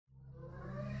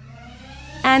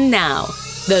And now,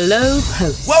 The Low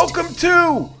Post. Welcome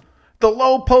to The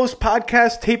Low Post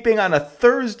podcast, taping on a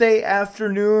Thursday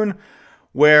afternoon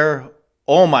where,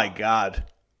 oh my God,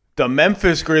 the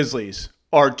Memphis Grizzlies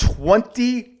are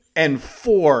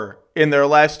 20-4 in their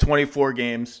last 24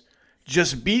 games.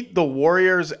 Just beat the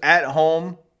Warriors at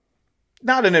home.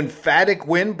 Not an emphatic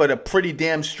win, but a pretty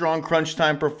damn strong crunch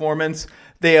time performance.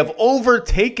 They have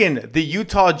overtaken the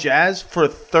Utah Jazz for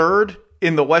third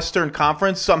in the Western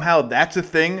Conference. Somehow that's a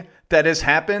thing that has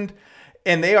happened.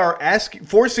 And they are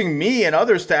forcing me and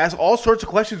others to ask all sorts of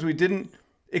questions we didn't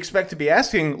expect to be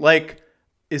asking. Like,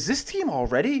 is this team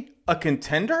already a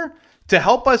contender? To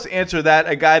help us answer that,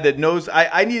 a guy that knows,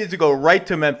 I needed to go right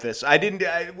to Memphis. I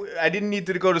didn't need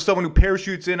to go to someone who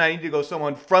parachutes in. I need to go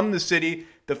someone from the city,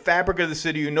 the fabric of the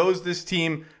city, who knows this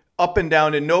team up and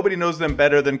down, and nobody knows them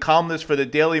better than columnist for the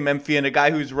Daily Memphian, a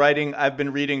guy who's writing, I've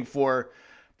been reading for,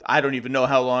 I don't even know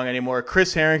how long anymore.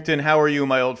 Chris Harrington, how are you,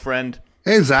 my old friend?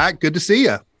 Hey, Zach, good to see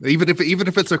you. Even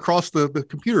if it's across the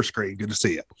computer screen, good to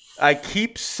see you. I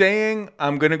keep saying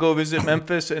I'm going to go visit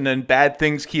Memphis, and then bad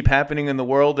things keep happening in the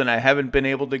world, and I haven't been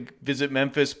able to visit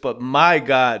Memphis. But my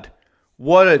God,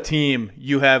 what a team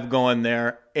you have going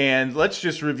there. And let's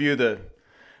just review the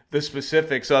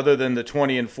specifics other than the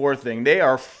 20-4 thing. They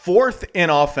are fourth in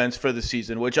offense for the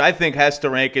season, which I think has to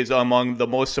rank as among the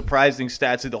most surprising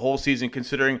stats of the whole season,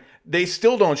 considering they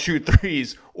still don't shoot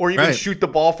threes or even shoot the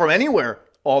ball from anywhere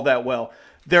all that well.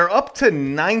 They're up to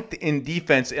ninth in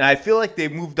defense, and I feel like they've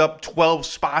moved up 12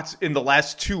 spots in the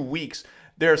last 2 weeks.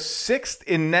 They're sixth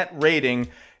in net rating.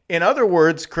 In other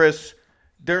words, Chris,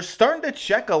 they're starting to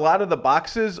check a lot of the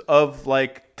boxes of,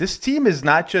 like, this team is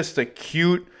not just a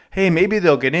cute, hey, maybe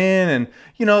they'll get in, and,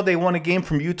 you know, they won a game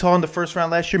from Utah in the first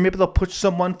round last year. Maybe they'll push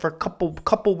someone for a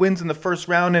couple wins in the first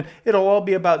round, and it'll all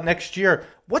be about next year.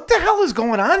 What the hell is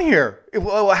going on here?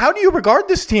 How do you regard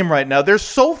this team right now? They're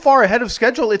so far ahead of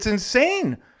schedule. It's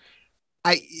insane.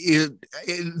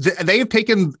 They have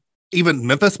taken even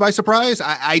Memphis by surprise.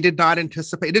 I did not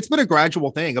anticipate. It's been a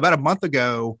gradual thing. About a month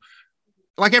ago,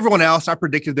 like everyone else, I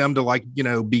predicted them to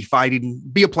be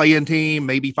a play-in team,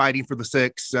 maybe fighting for the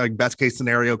six, best case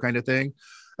scenario kind of thing.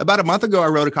 About a month ago, I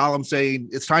wrote a column saying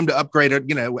it's time to upgrade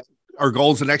our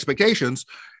goals and expectations.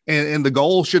 And the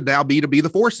goal should now be to be the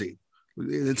 4 seed.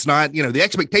 It's not, the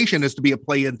expectation is to be a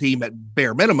play-in team at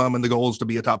bare minimum, and the goal is to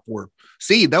be a top 4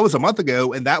 seed. That was a month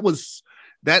ago, and that was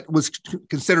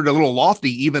considered a little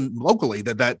lofty, even locally,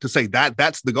 that to say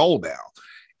that's the goal now.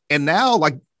 And now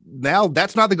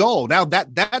that's not the goal. Now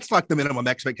that's like the minimum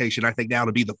expectation, I think, now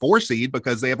to be the 4 seed,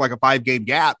 because they have like a 5-game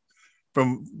gap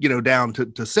from down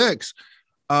to 6.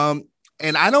 And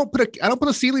I don't put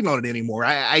a ceiling on it anymore.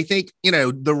 I think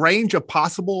the range of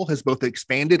possible has both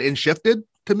expanded and shifted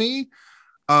to me.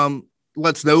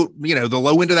 Let's note, the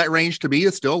low end of that range to me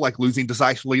is still like losing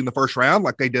decisively in the first round,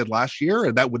 like they did last year,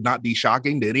 and that would not be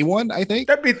shocking to anyone. I think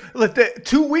that'd be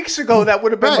 2 weeks ago. That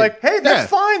would have been like, hey, that's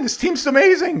fine. This team's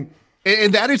amazing.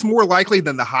 And that is more likely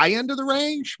than the high end of the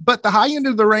range. But the high end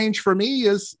of the range for me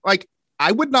is like,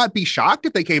 I would not be shocked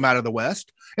if they came out of the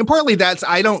West. And partly that's,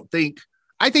 I know the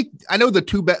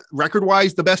two record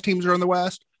wise, the best teams are in the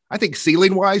West. I think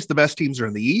ceiling wise, the best teams are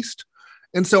in the East.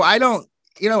 And so I don't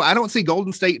see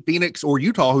Golden State, Phoenix, or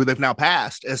Utah, who they've now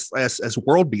passed, as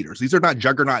world beaters. These are not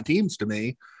juggernaut teams to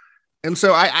me. And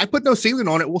so I put no ceiling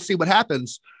on it. We'll see what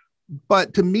happens.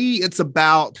 But to me, it's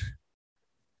about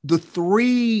the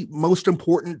 3 most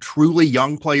important, truly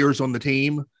young players on the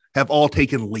team have all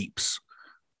taken leaps.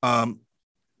 John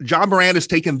Morant has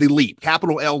taken the leap,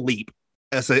 capital L leap,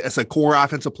 as a core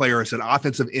offensive player, as an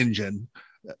offensive engine.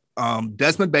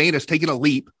 Desmond Bane has taken a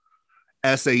leap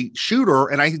as a shooter.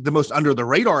 And I think the most under the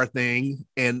radar thing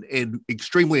and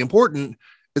extremely important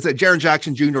is that Jaren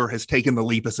Jackson Jr. has taken the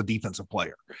leap as a defensive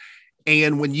player.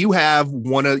 And when you have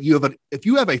if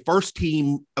you have a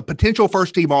potential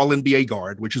first team all NBA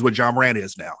guard, which is what John Morant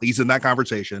is now, he's in that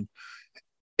conversation.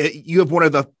 You have one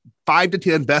of the 5 to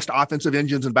 10 best offensive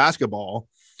engines in basketball,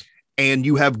 and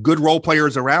you have good role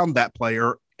players around that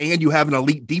player, and you have an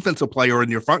elite defensive player in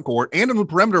your front court and in the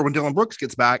perimeter when Dylan Brooks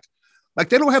gets back. Like,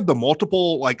 they don't have the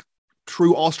multiple like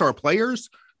true all-star players,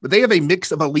 but they have a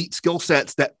mix of elite skill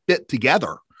sets that fit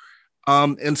together.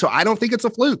 And so I don't think it's a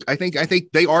fluke. I think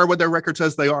they are what their record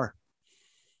says they are.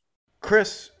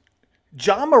 Chris,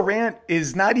 John Morant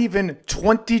is not even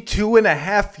 22 and a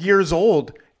half years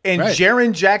old. And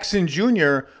Jaren Jackson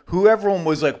Jr., who everyone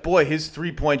was like, boy, his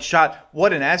 3-point shot,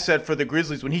 what an asset for the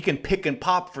Grizzlies when he can pick and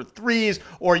pop for threes,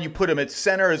 or you put him at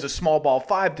center as a small ball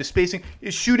 5, the spacing,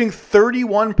 is shooting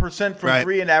 31% from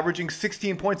 3 and averaging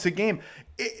 16 points a game.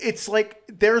 It's like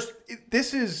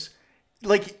this is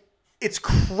like it's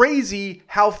crazy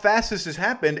how fast this has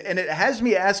happened, and it has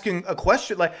me asking a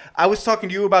question. Like, I was talking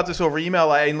to you about this over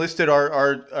email. I enlisted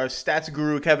our stats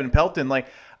guru, Kevin Pelton. Like,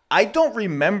 I don't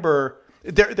remember –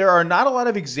 there are not a lot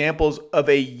of examples of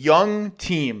a young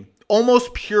team,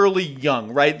 almost purely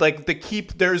young, right? Like,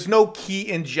 there's no key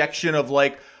injection of,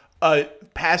 like, a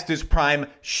past his prime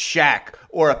Shaq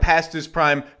or a past his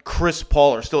prime Chris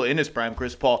Paul, or still in his prime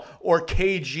Chris Paul, or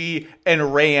KG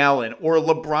and Ray Allen, or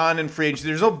LeBron and free agency.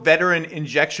 There's no veteran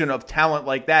injection of talent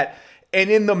like that. And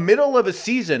in the middle of a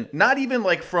season, not even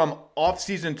like from off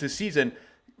season to season,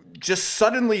 just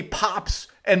suddenly pops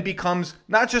and becomes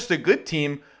not just a good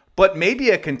team, but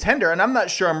maybe a contender. And I'm not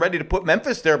sure I'm ready to put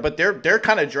Memphis there, but they're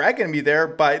kind of dragging me there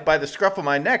by the scruff of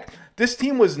my neck. This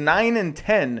team was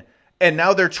 9-10. And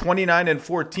now they're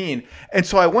 29-14. And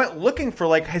so I went looking for,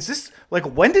 like,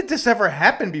 when did this ever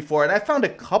happen before? And I found a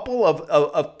couple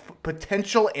of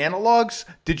potential analogs.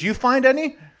 Did you find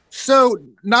any? So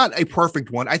not a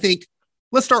perfect one. I think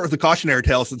let's start with the cautionary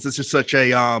tale, since this is such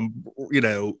a,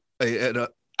 an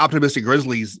optimistic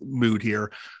Grizzlies mood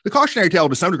here. The cautionary tale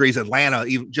to some degree is Atlanta,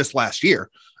 even just last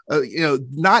year.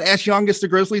 Not as young as the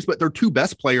Grizzlies, but their two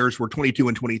best players were 22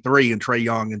 and 23, and Trae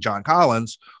Young and John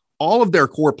Collins. All of their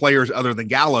core players, other than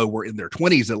Gallo, were in their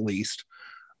 20s at least.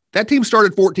 That team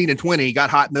started 14-20,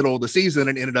 got hot middle of the season,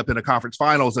 and ended up in a conference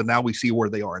finals, and now we see where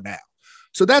they are now.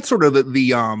 So that's sort of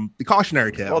the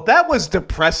cautionary tale. Well, that was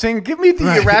depressing. Give me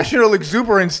the irrational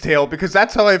exuberance tale, because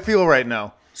that's how I feel right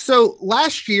now. So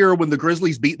last year, when the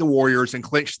Grizzlies beat the Warriors and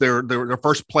clinched their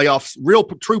first playoffs,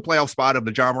 true playoff spot of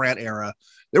the Ja Morant era,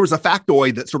 there was a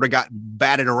factoid that sort of got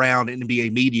batted around in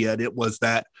NBA media, and it was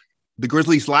that the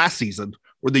Grizzlies last season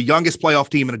were the youngest playoff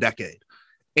team in a decade.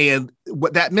 And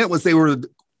what that meant was they were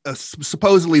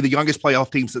supposedly the youngest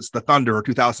playoff team since the Thunder,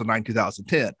 2009,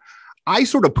 2010. I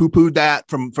sort of poo-pooed that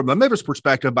from the Memphis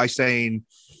perspective by saying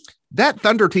that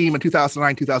Thunder team in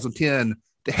 2009, 2010,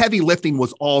 the heavy lifting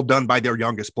was all done by their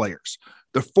youngest players.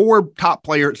 The four top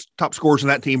scorers in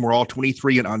that team were all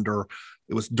 23 and under.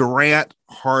 It was Durant,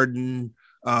 Harden,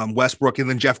 Westbrook, and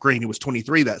then Jeff Green, who was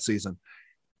 23 that season.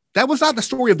 That was not the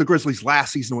story of the Grizzlies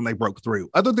last season when they broke through.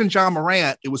 Other than Ja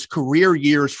Morant, it was career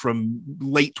years from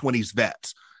late 20s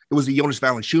vets. It was a Jonas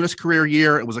Valanciunas career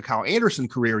year. It was a Kyle Anderson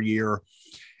career year.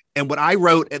 And what I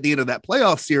wrote at the end of that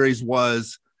playoff series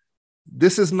was,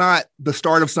 this is not the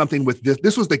start of something with this.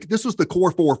 This was the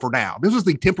core four for now. This was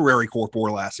the temporary core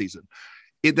four last season.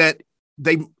 That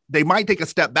they might take a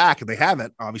step back, and they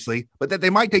haven't, obviously, but that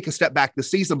they might take a step back this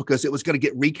season because it was going to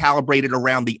get recalibrated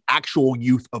around the actual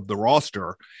youth of the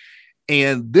roster.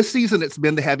 And this season, it's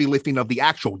been the heavy lifting of the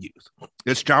actual youth.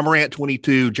 It's Ja Morant,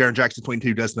 22, Jaren Jackson,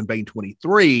 22, Desmond Bane,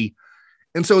 23.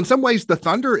 And so in some ways, the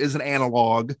Thunder is an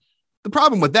analog. The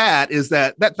problem with that is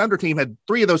that Thunder team had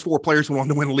three of those four players who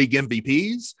wanted to win league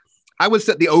MVPs. I would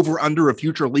set the over-under of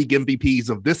future league MVPs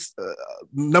of this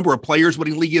number of players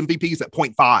winning league MVPs at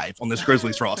 0.5 on this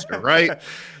Grizzlies roster, right?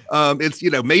 It's,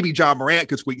 maybe Ja Morant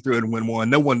could squeak through and win one.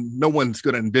 No one's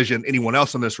going to envision anyone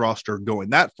else on this roster going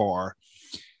that far.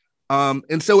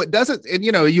 And so it doesn't, and,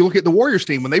 you look at the Warriors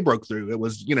team when they broke through, it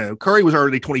was, Curry was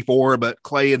already 24, but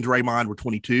Clay and Draymond were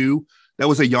 22. That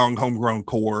was a young homegrown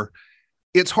core.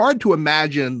 It's hard to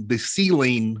imagine the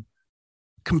ceiling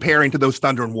comparing to those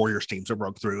Thunder and Warriors teams that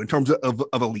broke through in terms of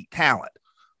elite talent.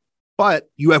 But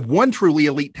you have one truly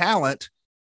elite talent,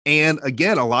 and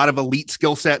again, a lot of elite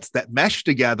skill sets that mesh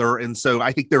together. And so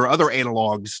I think there are other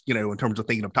analogs, in terms of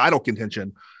thinking of title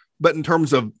contention, but in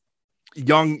terms of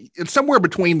young, it's somewhere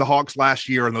between the Hawks last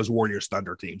year and those Warriors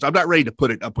Thunder teams. I'm not ready to put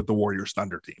it up with the Warriors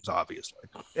Thunder teams, obviously.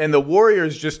 And the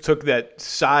Warriors just took that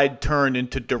side turn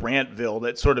into Durantville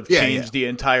that sort of changed the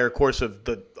entire course of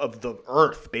the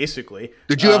earth, basically.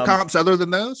 Did you have comps other than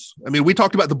those? I mean, we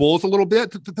talked about the Bulls a little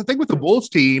bit. The thing with the Bulls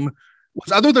team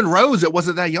was, other than Rose, it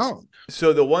wasn't that young.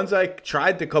 So the ones I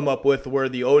tried to come up with were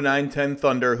the 09-10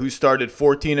 Thunder, who started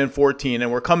 14-14,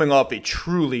 and were coming off a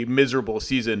truly miserable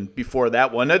season before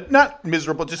that one. Not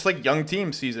miserable, just like young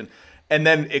team season. And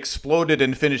then exploded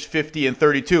and finished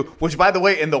 50-32, which, by the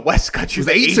way, in the West got you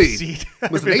the 8th seed.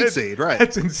 It was an 8th seed, right.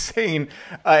 That's insane.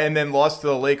 And then lost to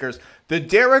the Lakers. The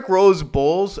Derrick Rose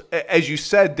Bulls, as you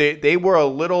said, they were a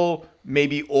little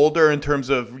maybe older in terms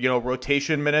of,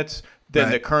 rotation minutes than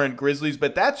the current Grizzlies.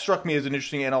 But that struck me as an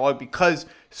interesting analog because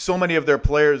so many of their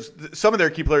players, some of their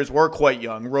key players were quite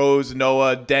young. Rose,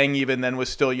 Noah, Deng even then was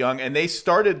still young. And they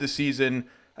started the season,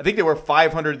 I think they were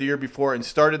 500 the year before and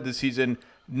started the season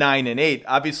 9-8.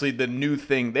 Obviously, the new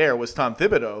thing there was Tom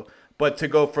Thibodeau. But to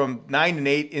go from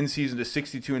 9-8 in season to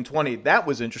 62-20, that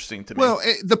was interesting to me. Well,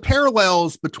 the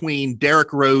parallels between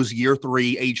Derrick Rose year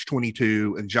 3, age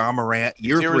 22, and John Morant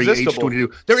year 3, age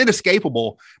 22, they're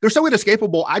inescapable. They're so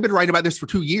inescapable. I've been writing about this for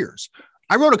 2 years.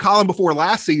 I wrote a column before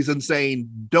last season saying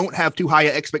don't have too high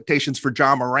expectations for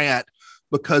John Morant,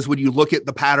 because when you look at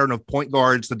the pattern of point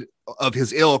guards of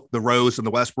his ilk, the Rose and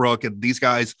the Westbrook and these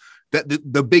guys, that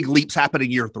the big leaps happen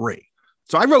in year 3.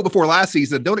 So I wrote before last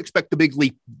season, don't expect the big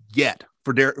leap yet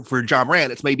for John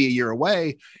Morant. It's maybe a year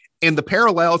away. And the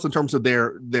parallels in terms of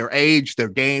their age, their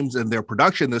games, and their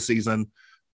production this season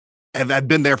have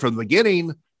been there from the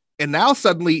beginning. And now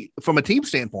suddenly, from a team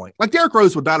standpoint, like Derrick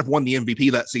Rose would not have won the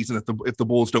MVP that season if the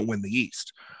Bulls don't win the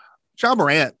East. John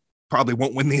Morant probably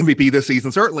won't win the MVP this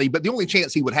season, certainly, but the only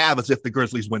chance he would have is if the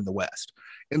Grizzlies win the West.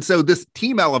 And so this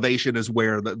team elevation is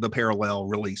where the parallel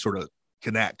really sort of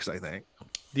connects, I think.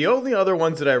 The only other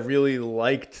ones that I really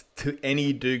liked to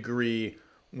any degree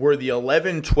were the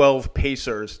 11-12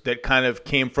 Pacers that kind of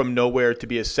came from nowhere to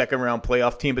be a second-round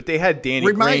playoff team, but they had Danny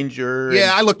Granger,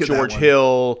 I looked at George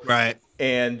Hill. Right.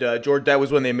 And George, that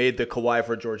was when they made the Kawhi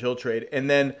for George Hill trade. And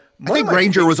then I think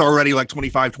Granger was already like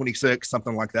 25, 26,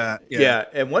 something like that. Yeah.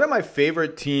 And one of my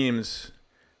favorite teams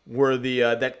were the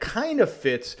that kind of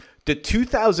fits the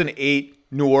 2008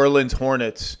 New Orleans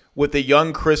Hornets with the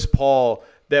young Chris Paul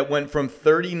that went from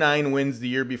 39 wins the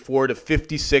year before to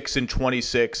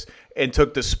 56-26 and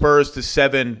took the Spurs to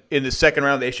 7 in the second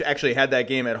round. They actually had that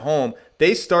game at home.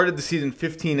 They started the season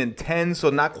 15-10, so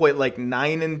not quite like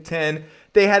 9-10.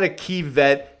 They had a key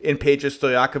vet in Peja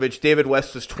Stojakovic. David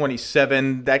West was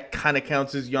 27. That kind of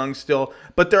counts as young still.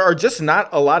 But there are just not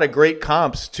a lot of great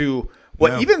comps to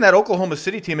what even that Oklahoma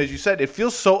City team, as you said, it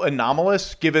feels so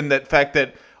anomalous given that fact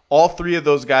that all 3 of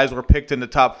those guys were picked in the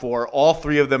top 4. All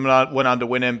 3 of them went on to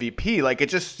win MVP. Like, it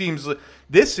just seems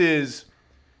this is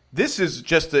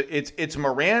just it's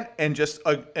Morant and just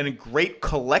a great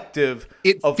collective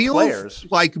of players. It feels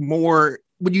like more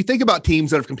when you think about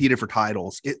teams that have competed for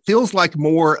titles. It feels like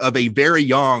more of a very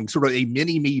young, sort of a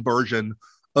mini-me version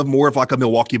of more of like a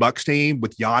Milwaukee Bucks team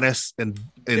with Giannis and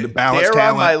balanced talent. They're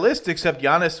on my list, except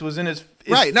Giannis was in his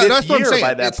right. No, that's what I'm saying.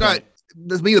 By that it's point. Not.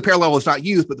 To me, the parallel is not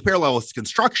youth, but the parallel is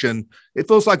construction. It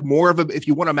feels like more of a, if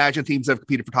you want to imagine teams that have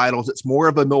competed for titles, it's more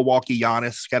of a Milwaukee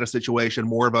Giannis kind of situation,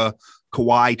 more of a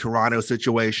Kawhi Toronto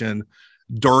situation,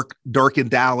 Dirk in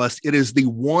Dallas. It is the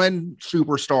one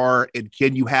superstar, and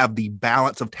can you have the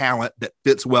balance of talent that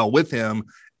fits well with him?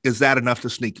 Is that enough to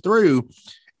sneak through?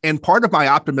 And part of my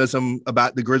optimism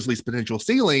about the Grizzlies' potential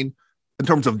ceiling, in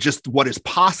terms of just what is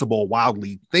possible,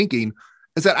 wildly thinking,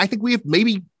 is that I think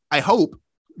I hope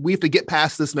we have to get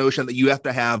past this notion that you have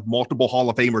to have multiple Hall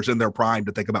of Famers in their prime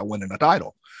to think about winning a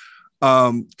title.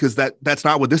 Because that's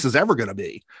not what this is ever going to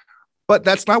be. But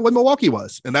that's not what Milwaukee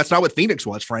was. And that's not what Phoenix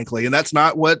was, frankly. And that's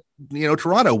not what,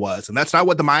 Toronto was. And that's not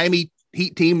what the Miami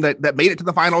Heat team that made it to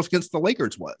the finals against the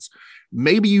Lakers was.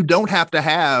 Maybe you don't have to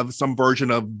have some version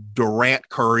of Durant,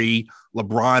 Curry,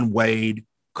 LeBron, Wade,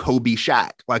 Kobe,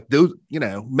 Shaq. Like those,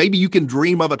 maybe you can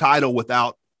dream of a title with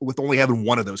only having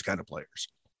one of those kind of players.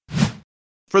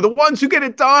 For the ones who get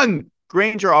it done,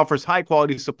 Grainger offers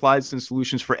high-quality supplies and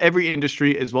solutions for every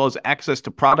industry, as well as access to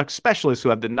product specialists who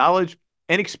have the knowledge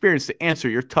and experience to answer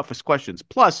your toughest questions.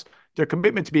 Plus, their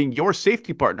commitment to being your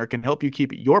safety partner can help you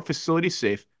keep your facility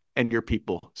safe and your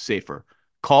people safer.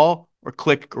 Call or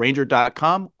click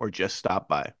Grainger.com or just stop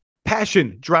by.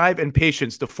 Passion, drive, and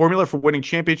patience, the formula for winning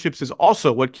championships, is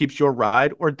also what keeps your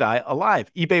ride or die alive.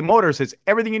 eBay Motors has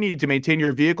everything you need to maintain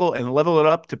your vehicle and level it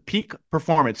up to peak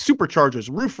performance. Superchargers,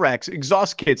 roof racks,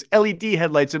 exhaust kits, LED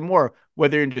headlights, and more.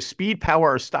 Whether you're into speed,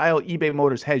 power, or style, eBay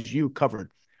Motors has you covered.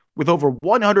 With over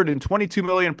 122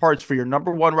 million parts for your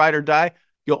number one ride or die,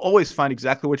 you'll always find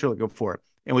exactly what you're looking for.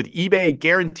 And with eBay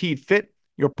Guaranteed Fit,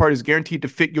 your part is guaranteed to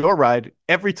fit your ride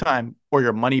every time or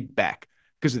your money back.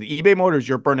 Because with eBay Motors,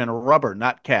 you're burning rubber,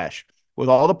 not cash. With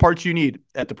all the parts you need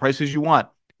at the prices you want,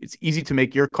 it's easy to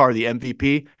make your car the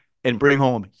MVP and bring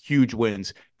home huge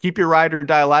wins. Keep your ride or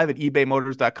die alive at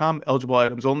ebaymotors.com. Eligible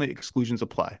items only. Exclusions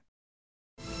apply.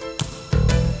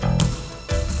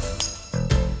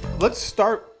 Let's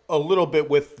start a little bit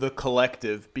with the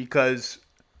collective because,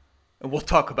 and we'll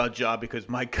talk about Ja because,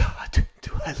 my God,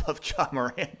 do I love Ja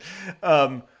Morant.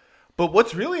 But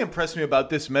what's really impressed me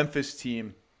about this Memphis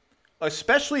team,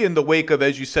 especially in the wake of,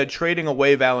 as you said, trading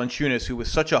away Valanciunas, who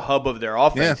was such a hub of their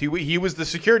offense. Yeah. He was the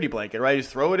security blanket, right?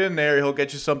 Just throw it in there, he'll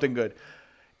get you something good,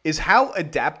 is how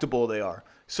adaptable they are.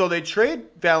 So they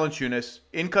trade Valanciunas,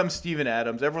 in comes Steven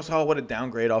Adams. Everyone saw what a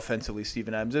downgrade offensively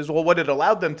Steven Adams is. Well, what it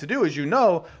allowed them to do, as you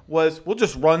know, was we'll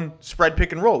just run spread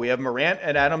pick and roll. We have Morant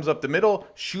and Adams up the middle,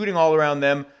 shooting all around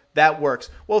them. That works.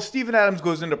 Well, Steven Adams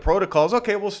goes into protocols.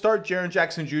 Okay, we'll start Jaren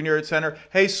Jackson Jr. at center.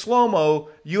 Hey, Slow-Mo,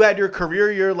 you had your career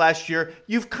year last year.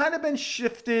 You've kind of been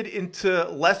shifted into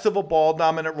less of a ball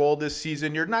dominant role this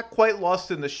season. You're not quite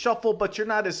lost in the shuffle, but you're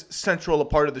not as central a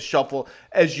part of the shuffle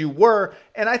as you were.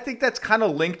 And I think that's kind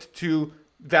of linked to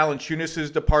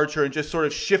Valanciunas' departure and just sort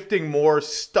of shifting more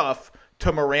stuff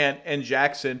to Morant and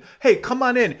Jackson. Hey, come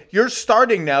on in. You're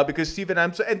starting now because Steven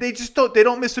Adams, and they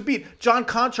don't miss a beat. John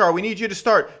Conchar, we need you to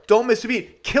start. Don't miss a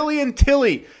beat. Killian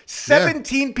Tilly,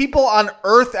 17 people on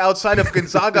earth outside of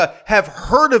Gonzaga have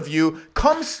heard of you.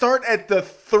 Come start at the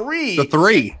 3. The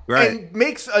 3, right. And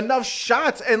makes enough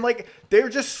shots. And like, they're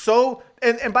just so,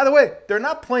 and by the way, they're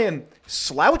not playing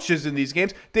slouches in these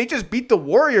games. They just beat the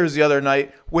Warriors the other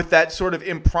night with that sort of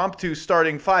impromptu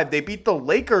starting 5. They beat the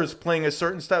Lakers playing a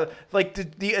certain style.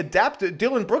 Like the adapted,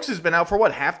 Dylan Brooks has been out for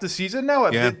what, half the season now?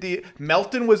 Yeah. The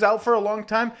Melton was out for a long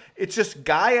time. It's just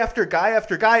guy after guy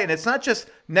after guy. And it's not just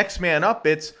next man up.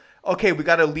 It's, okay, we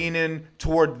got to lean in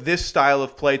toward this style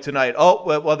of play tonight.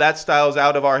 Oh, well, that style's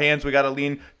out of our hands. We got to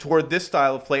lean toward this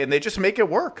style of play. And they just make it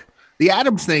work. The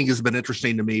Adams thing has been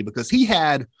interesting to me because he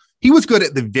was good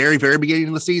at the very, very beginning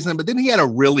of the season, but then he had a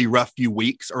really rough few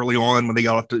weeks early on when they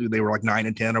got up to, they were like 9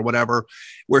 and 10 or whatever,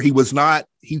 where he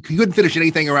couldn't finish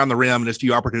anything around the rim in his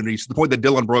few opportunities, to the point that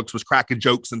Dylan Brooks was cracking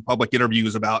jokes in public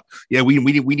interviews about, we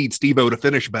need Steve-O to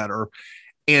finish better.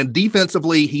 And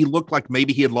defensively, he looked like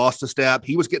maybe he had lost a step.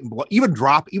 He was getting even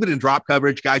in drop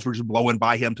coverage, guys were just blowing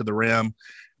by him to the rim.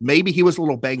 Maybe he was a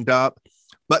little banged up.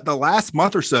 But the last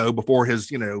month or so before his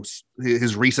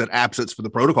recent absence for the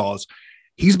protocols,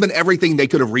 he's been everything they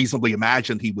could have reasonably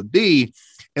imagined he would be.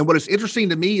 And what is interesting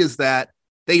to me is that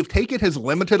they've taken his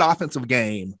limited offensive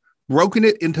game, broken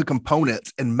it into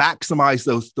components, and maximized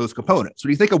those components.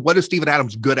 When you think of what is Steven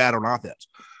Adams good at on offense?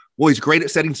 Well, he's great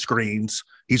at setting screens.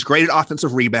 He's great at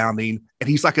offensive rebounding, and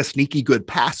he's like a sneaky good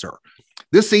passer.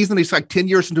 This season, he's like 10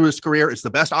 years into his career. It's the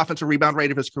best offensive rebound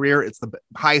rate of his career. It's the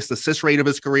highest assist rate of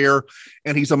his career.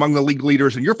 And he's among the league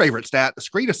leaders in your favorite stat, the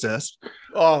screen assist.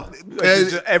 Oh,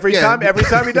 every time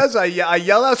he does, I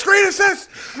yell out, screen assist,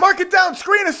 mark it down,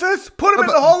 screen assist, put him in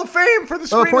the Hall of Fame for the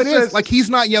screen assist. The point is, like, he's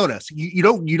not Jonas. You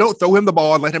don't throw him the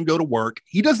ball and let him go to work.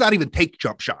 He does not even take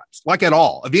jump shots, like at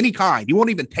all, of any kind. He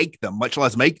won't even take them, much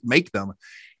less make them.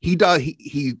 He does.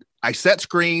 I set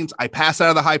screens, I pass out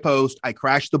of the high post, I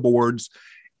crash the boards,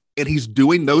 and he's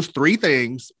doing those 3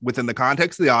 things within the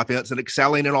context of the offense and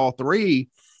excelling in all 3.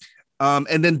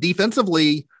 And then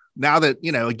defensively, now that,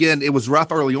 again, it was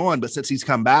rough early on, but since he's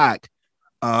come back,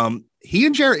 he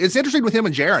and Jaren, it's interesting with him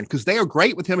and Jaren because they are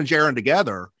great with him and Jaren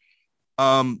together.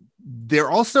 They're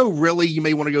also really, you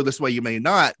may want to go this way, you may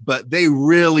not, but they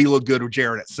really look good with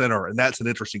Jaren at center. And that's an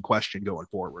interesting question going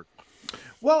forward.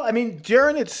 Well, I mean,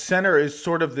 Jaren at center is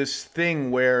sort of this thing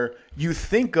where you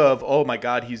think of, oh my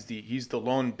God, he's the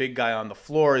lone big guy on the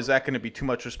floor. Is that going to be too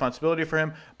much responsibility for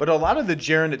him? But a lot of the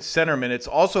Jaren at center minutes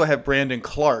also have Brandon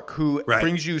Clark, who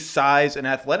brings you size and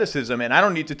athleticism. And I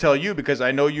don't need to tell you because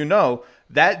I know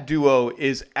that duo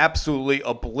is absolutely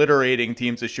obliterating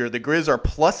teams this year. The Grizz are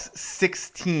plus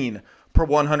 16 per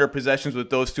 100 possessions with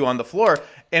those two on the floor.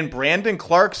 And Brandon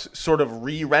Clark's sort of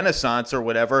re-renaissance or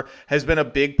whatever has been a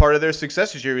big part of their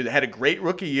success this year. He had a great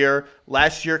rookie year.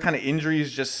 Last year, kind of injuries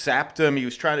just sapped him. He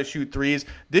was trying to shoot threes.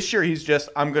 This year, he's just,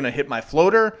 I'm going to hit my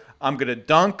floater. I'm going to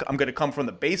dunk. I'm going to come from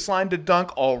the baseline to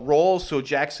dunk. I'll roll so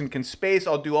Jackson can space.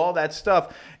 I'll do all that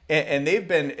stuff. And they've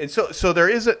been, and so there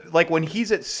is, like when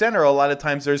he's at center, a lot of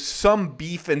times there's some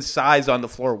beef and size on the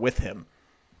floor with him.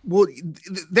 Well,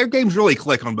 their games really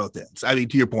click on both ends. I mean,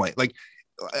 to your point, like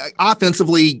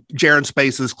offensively, Jaren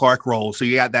spaces, Clark rolls. So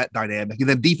you got that dynamic. And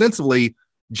then defensively,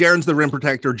 Jaren's the rim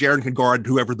protector. Jaren can guard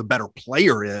whoever the better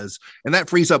player is. And that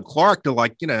frees up Clark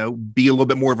to be a little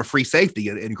bit more of a free safety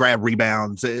and grab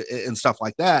rebounds and stuff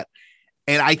like that.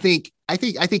 And I think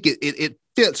it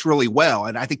fits really well.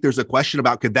 And I think there's a question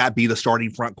about, could that be the starting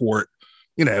front court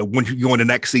when you go into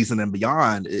next season and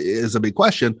beyond is a big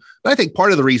question. But I think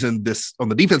part of the reason this on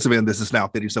the defensive end, this is now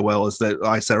fitting so well is that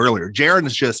I said earlier, Jaren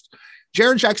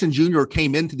Jackson Jr.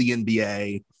 came into the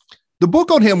NBA. The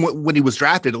book on him when he was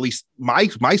drafted, at least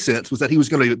my sense was that he was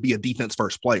going to be a defense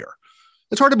first player.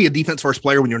 It's hard to be a defense first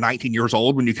player when you're 19 years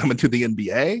old, when you come into the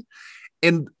NBA.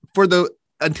 And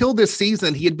until this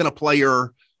season, he had been a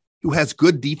player who has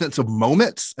good defensive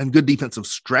moments and good defensive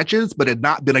stretches, but had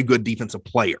not been a good defensive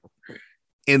player.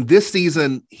 And this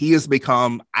season, he has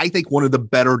become, I think, one of the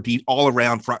better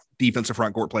all-around defensive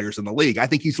front court players in the league. I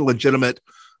think he's a legitimate,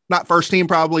 not first team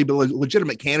probably, but a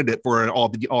legitimate candidate for an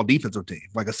all defensive team,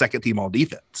 like a second team all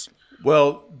defense.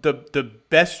 Well, the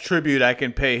best tribute I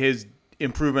can pay his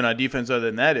improvement on defense other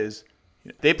than that is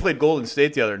They played Golden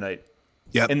State the other night.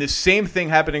 Yep. And the same thing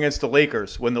happened against the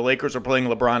Lakers when the Lakers are playing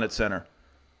LeBron at center.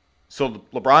 So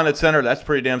LeBron at center, that's a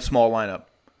pretty damn small lineup.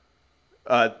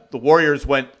 The Warriors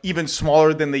went even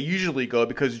smaller than they usually go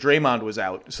because Draymond was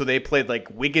out. So they played like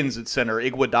Wiggins at center,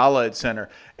 Iguodala at center.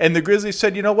 And the Grizzlies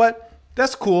said, you know what?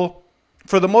 That's cool.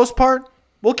 For the most part,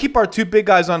 we'll keep our 2 big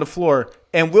guys on the floor,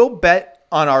 and we'll bet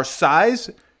on our size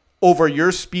over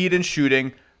your speed and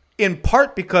shooting, in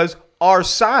part because our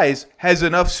size has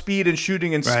enough speed and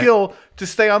shooting and skill to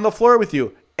stay on the floor with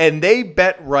you. And they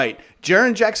bet right.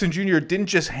 Jaren Jackson Jr. didn't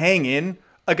just hang in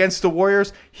against the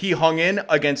Warriors. He hung in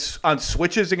on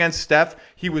switches against Steph.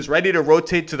 He was ready to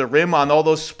rotate to the rim on all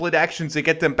those split actions to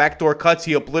get them backdoor cuts.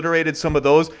 He obliterated some of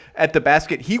those at the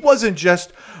basket. He wasn't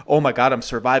just, oh my God, I'm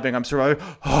surviving.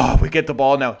 Oh, we get the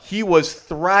ball now. He was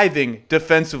thriving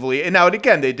defensively. And now,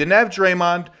 again, they didn't have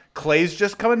Draymond. Clay's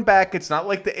just coming back. It's not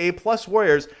like the A-plus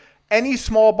Warriors. Any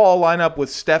small ball lineup with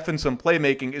Steph and some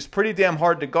playmaking is pretty damn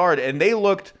hard to guard, and they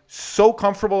looked so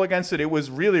comfortable against it. It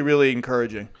was really, really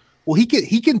encouraging. Well, he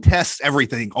can test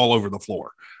everything all over the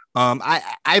floor. I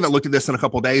haven't looked at this in a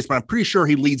couple of days, but I'm pretty sure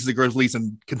he leads the Grizzlies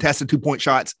in contested 2-point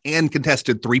shots and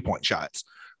contested 3-point shots,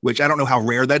 which I don't know how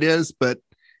rare that is, but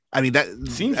I mean, that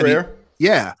seems rare.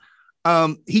 Yeah.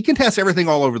 He can test everything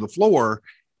all over the floor,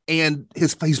 and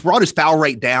he's brought his foul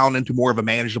rate down into more of a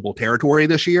manageable territory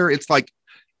this year. It's like,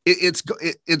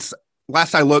 it's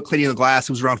last I looked, cleaning the glass,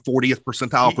 it was around 40th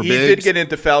percentile for bigs. He did get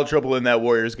into foul trouble in that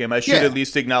Warriors game. I should at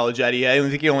least acknowledge that. I don't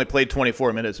think he only played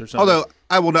 24 minutes or something. Although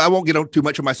I won't get too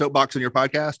much of my soapbox in your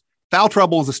podcast. Foul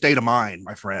trouble is a state of mind,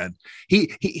 my friend.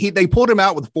 They pulled him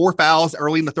out with 4 fouls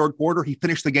early in the third quarter. He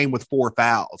finished the game with 4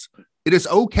 fouls. It is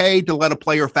okay to let a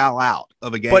player foul out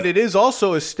of a game, but it is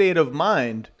also a state of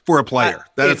mind for a player.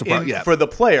 For the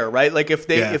player, right? Like if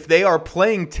they are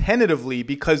playing tentatively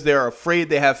because they're afraid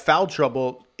they have foul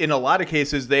trouble, in a lot of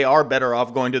cases they are better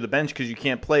off going to the bench because you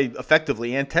can't play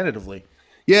effectively and tentatively.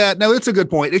 Yeah, no, it's a good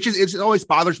point. It always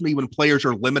bothers me when players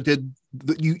are limited.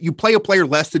 You play a player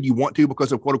less than you want to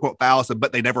because of quote unquote fouls,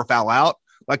 but they never foul out.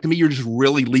 Like, to me, you're just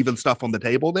really leaving stuff on the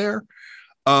table there.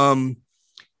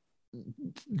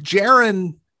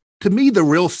 Jaren, to me, the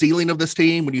real ceiling of this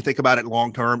team, when you think about it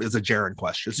long term, is a Jaren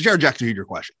question. It's a Jaren Jackson Jr.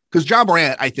 question, because Ja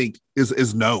Morant, I think,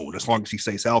 is known as long as he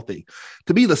stays healthy.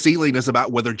 To me, the ceiling is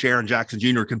about whether Jaren Jackson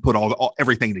Jr. can put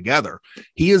everything together.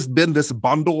 He has been this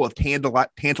bundle of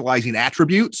tantalizing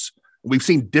attributes. We've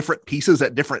seen different pieces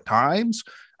at different times.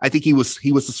 I think he was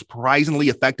a surprisingly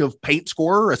effective paint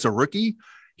scorer as a rookie.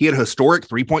 He had a historic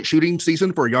 3-point shooting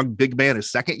season for a young big man his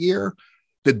second year.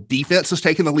 The defense has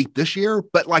taken the leap this year,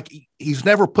 but like, he's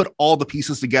never put all the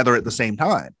pieces together at the same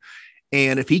time.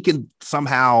 And if he can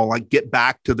somehow like get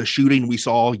back to the shooting we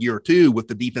saw year 2 with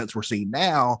the defense we're seeing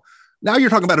now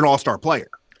you're talking about an all-star player.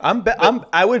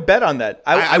 I would bet on that.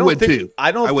 I would too.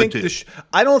 I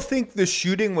don't think the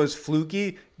shooting was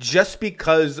fluky just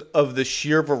because of the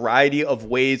sheer variety of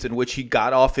ways in which he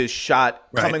got off his shot,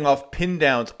 coming off pin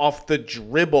downs, off the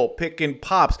dribble, pick and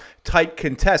pops, tight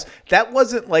contests. That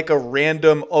wasn't like a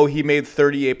random, he made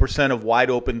 38% of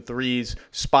wide open threes,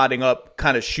 spotting up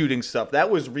kind of shooting stuff. That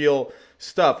was real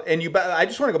stuff. And I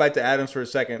just want to go back to Adams for a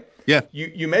second. Yeah.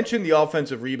 You mentioned the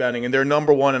offensive rebounding, and they're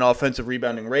number 1 in offensive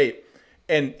rebounding rate.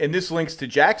 And this links to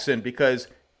Jackson, because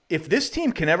if this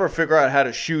team can ever figure out how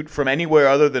to shoot from anywhere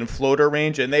other than floater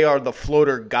range, and they are the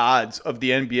floater gods of the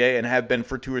NBA and have been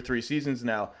for 2 or 3 seasons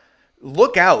now,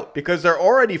 look out, because they're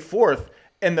already 4th.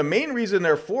 And the main reason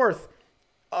they're 4th,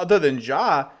 other than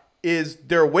Ja, is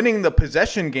they're winning the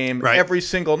possession game every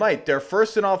single night. They're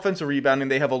 1st in offensive rebounding.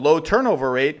 They have a low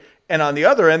turnover rate. And on the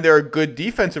other end, they're a good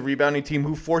defensive rebounding team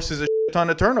who forces a ton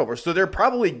of turnovers. So they're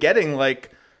probably getting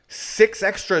like 6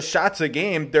 extra shots a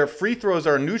game. Their free throws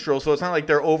are neutral, so it's not like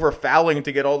they're over fouling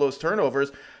to get all those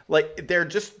turnovers. Like,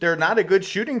 they're not a good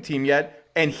shooting team yet,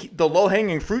 and the low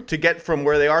hanging fruit to get from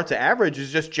where they are to average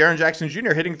is just Jaren Jackson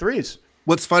Jr. hitting threes.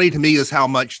 What's funny to me is how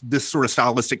much this sort of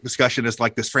stylistic discussion is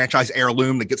like this franchise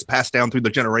heirloom that gets passed down through the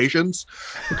generations,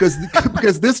 because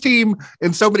this team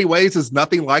in so many ways is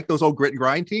nothing like those old grit and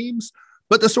grind teams.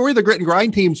 But the story of the grit and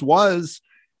grind teams was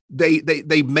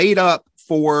they made up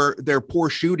for their poor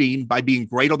shooting by being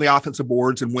great on the offensive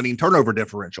boards and winning turnover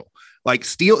differential. Like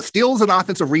steals and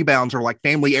offensive rebounds are like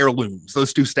family heirlooms,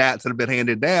 those 2 stats that have been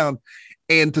handed down.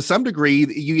 And to some degree,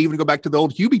 you even go back to the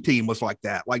old Hubie team was like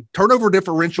that. Like turnover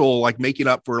differential, like making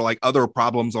up for like other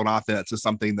problems on offense is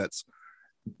something that's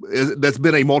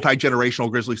been a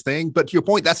multi-generational Grizzlies thing. But to your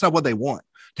point, that's not what they want.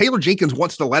 Taylor Jenkins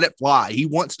wants to let it fly. He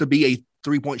wants to be a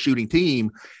 3-point shooting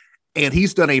team. And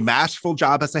he's done a masterful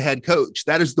job as a head coach.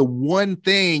 That is the one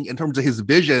thing in terms of his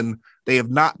vision they have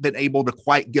not been able to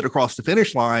quite get across the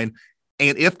finish line.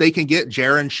 And if they can get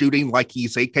Jaren shooting like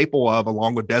he's capable of,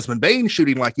 along with Desmond Bane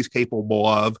shooting like he's capable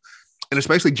of, and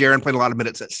especially Jaren playing a lot of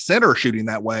minutes at center shooting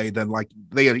that way, then like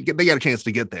they got a chance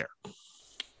to get there.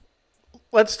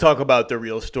 Let's talk about the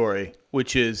real story,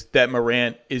 which is that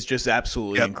Morant is just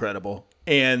absolutely incredible.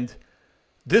 And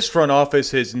this front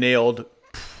office has nailed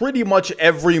pretty much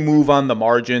every move on the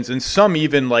margins, and some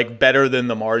even like better than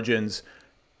the margins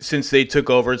since they took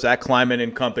over Zach Kleiman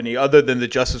and company, other than the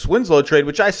Justice Winslow trade,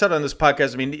 which I said on this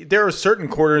podcast. I mean, there are certain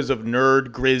corners of nerd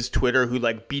Grizz Twitter who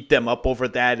like beat them up over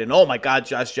that. And oh my God,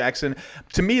 Josh Jackson.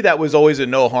 To me, that was always a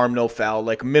no harm, no foul,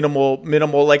 like minimal.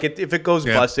 Like if it goes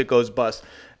bust, it goes bust.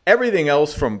 Everything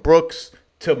else from Brooks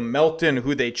to Melton,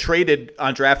 who they traded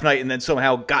on draft night and then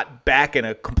somehow got back in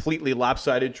a completely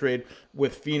lopsided trade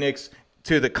with Phoenix,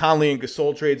 to the Conley and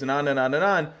Gasol trades, and on and on and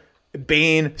on.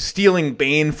 Bane, stealing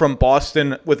Bane from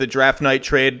Boston with a draft night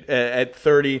trade at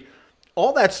 30.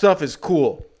 All that stuff is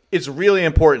cool. It's really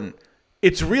important.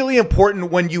 It's really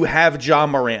important when you have Ja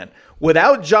Morant.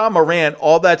 Without Ja Morant,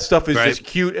 all that stuff is just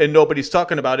cute and nobody's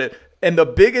talking about it. And the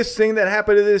biggest thing that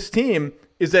happened to this team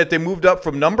is that they moved up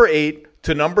from number 8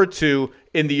 to number 2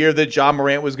 in the year that Ja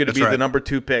Morant was going to be the number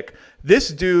 2 pick. This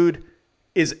dude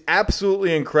is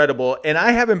absolutely incredible, and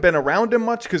I haven't been around him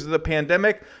much because of the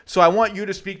pandemic, so I want you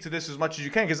to speak to this as much as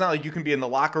you can, because it's not like you can be in the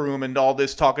locker room and all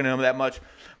this talking to him that much.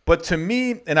 But to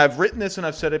me, and I've written this and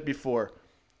I've said it before,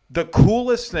 the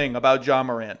coolest thing about Ja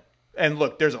Morant, and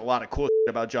look, there's a lot of cool shit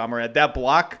about Ja Morant. That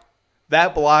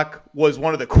block was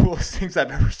one of the coolest things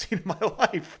I've ever seen in my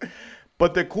life.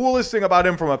 But the coolest thing about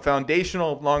him from a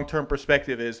foundational long-term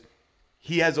perspective is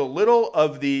he has a little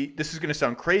of the, this is going to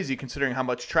sound crazy considering how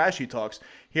much trash he talks,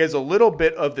 he has a little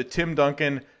bit of the Tim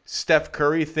Duncan, Steph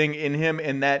Curry thing in him,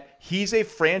 in that he's a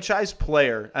franchise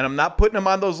player, and I'm not putting him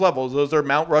on those levels. Those are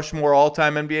Mount Rushmore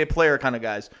all-time NBA player kind of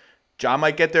guys. Ja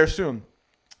might get there soon.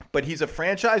 But he's a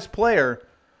franchise player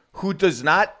who does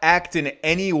not act in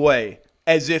any way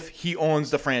as if he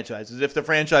owns the franchise, as if the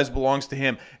franchise belongs to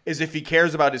him, as if he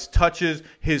cares about his touches,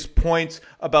 his points,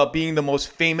 about being the most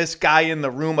famous guy in the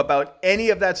room, about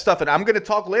any of that stuff. And I'm going to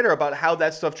talk later about how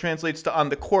that stuff translates to on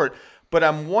the court. But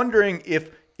I'm wondering if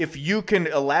you can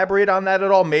elaborate on that at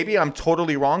all. Maybe I'm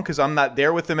totally wrong because I'm not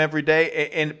there with him every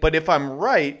day. But if I'm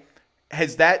right,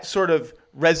 has that sort of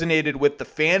resonated with the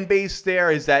fan base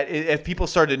there? Have people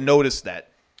started to notice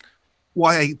that?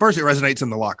 Well, first it resonates in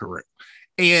the locker room.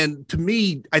 And to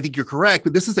me, I think you're correct,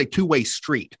 but this is a two-way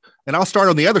street. And I'll start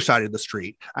on the other side of the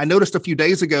street. I noticed a few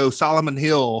days ago, Solomon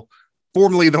Hill,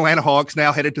 formerly the Atlanta Hawks,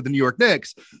 now headed to the New York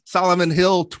Knicks, Solomon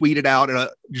Hill tweeted out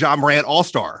a Ja Morant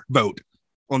All-Star vote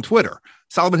on Twitter.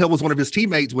 Solomon Hill was one of his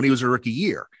teammates when he was a rookie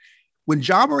year. When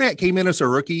Ja Morant came in as a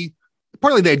rookie,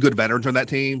 partly they had good veterans on that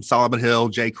team, Solomon Hill,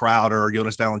 Jay Crowder,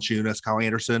 Jonas Valanciunas, Kyle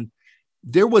Anderson.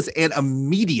 There was an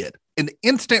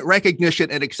instant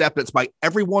recognition and acceptance by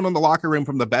everyone in the locker room,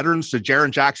 from the veterans to Jaren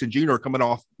Jackson Jr. coming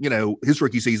off, his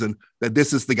rookie season, that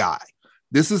this is the guy.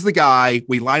 This is the guy.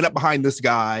 We line up behind this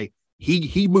guy.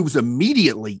 He moves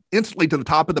instantly to the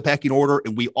top of the pecking order,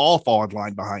 and we all fall in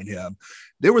line behind him.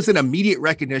 There was an immediate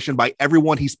recognition by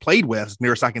everyone he's played with, as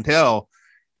near as I can tell,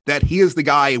 that he is the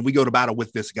guy, and we go to battle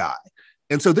with this guy.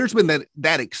 And so there's been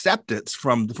that acceptance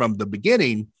from the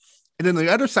beginning. And then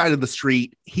the other side of the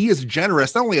street, he is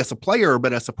generous, not only as a player,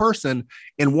 but as a person,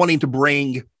 in wanting to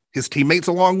bring his teammates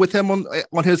along with him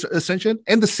on his ascension,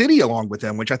 and the city along with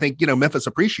him, which I think, Memphis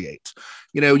appreciates.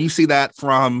 You see that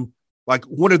from like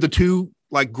one of the two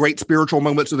like great spiritual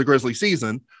moments of the Grizzlies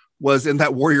season was in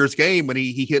that Warriors game when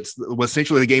he hits was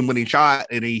essentially the game winning shot.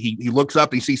 And he looks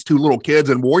up and he sees two little kids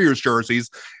in Warriors jerseys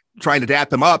trying to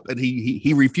dap him up. And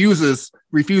he refuses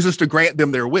to grant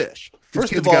them their wish.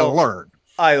 First of all, got to learn.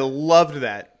 I loved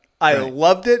that. I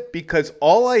loved it because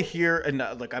all I hear, and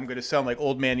like I'm going to sound like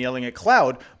old man yelling at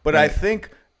cloud, but I think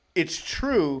it's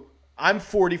true. I'm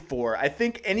 44. I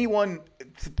think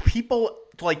people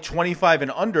like 25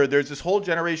 and under, there's this whole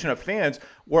generation of fans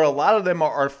where a lot of them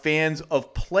are fans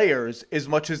of players as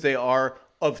much as they are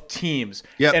of teams.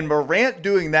 Yep. And Morant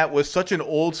doing that was such an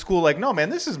old school, like, no, man,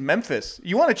 this is Memphis.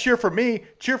 You want to cheer for me,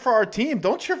 cheer for our team.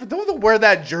 Don't wear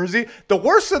that jersey. The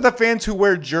worst are the fans who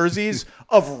wear jerseys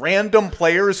of random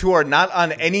players who are not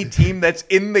on any team that's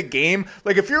in the game.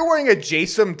 Like, if you're wearing a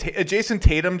Jason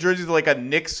Tatum jersey to like a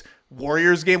Knicks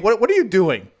Warriors game, what are you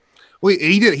doing? Well,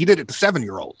 he did it to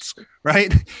 7-year-olds,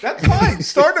 right? That's fine.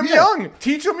 Start them young.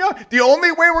 Teach them young. The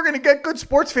only way we're going to get good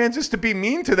sports fans is to be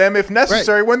mean to them if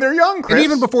necessary when they're young, Chris. And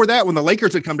even before that, when the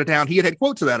Lakers had come to town, he had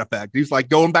quotes to that effect. He's like,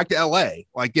 going back to L.A.,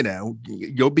 like,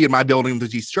 you'll be in my building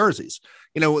with these jerseys.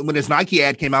 When his Nike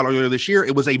ad came out earlier this year,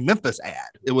 it was a Memphis ad.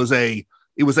 It was a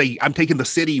It was I'm taking the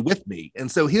city with me.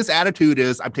 And so his attitude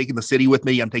is, I'm taking the city with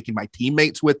me. I'm taking my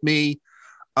teammates with me.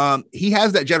 He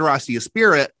has that generosity of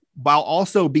spirit while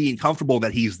also being comfortable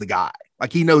that he's the guy.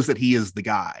 Like, he knows that he is the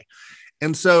guy.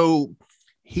 And so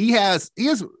he has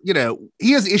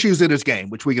issues in his game,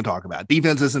 which we can talk about.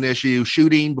 Defense is an issue.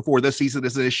 Shooting before this season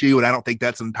is an issue. And I don't think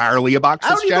that's entirely a box.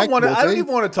 I don't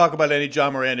even want to talk about any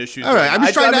John Moran issues. All right. I'm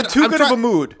just trying not too good of a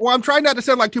mood. Well, I'm trying not to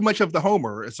sound like too much of the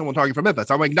homer as someone talking from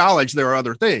Memphis. I'm acknowledge there are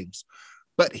other things,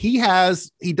 but he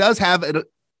does have an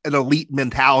elite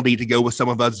mentality to go with some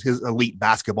of his elite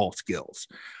basketball skills.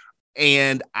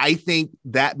 And I think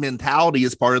that mentality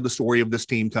is part of the story of this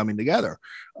team coming together,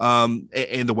 and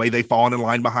the way they've fallen in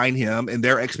line behind him and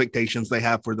their expectations they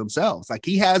have for themselves. Like,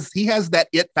 he has that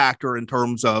it factor in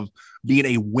terms of being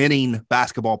a winning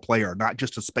basketball player, not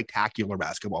just a spectacular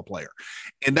basketball player.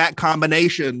 And that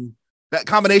combination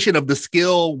of the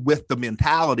skill with the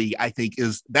mentality, I think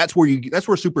that's where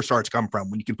superstars come from,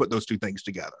 when you can put those two things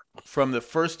together. From the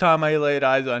first time I laid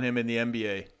eyes on him in the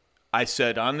NBA, I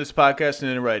said on this podcast and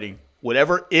in writing,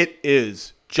 whatever it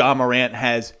is, Ja Morant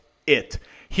has it.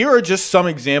 Here are just some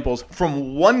examples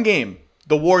from one game,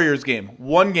 the Warriors game,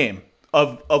 one game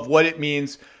of what it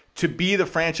means to be the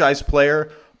franchise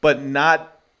player, but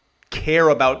not care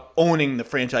about owning the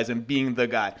franchise and being the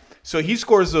guy. So he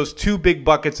scores those two big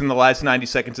buckets in the last 90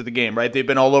 seconds of the game, right? They've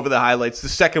been all over the highlights. The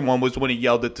second one was when he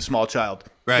yelled at the small child,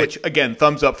 right? Which, again,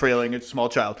 thumbs up for yelling at a small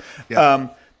child. Yeah.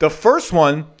 The first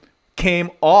one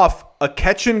came off a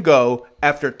catch and go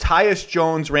after Tyus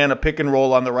Jones ran a pick and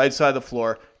roll on the right side of the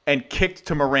floor and kicked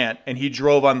to Morant, and he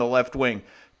drove on the left wing.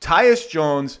 Tyus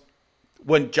Jones,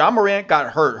 when Ja Morant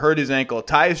got hurt his ankle,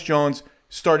 Tyus Jones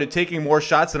started taking more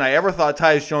shots than I ever thought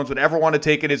Tyus Jones would ever want to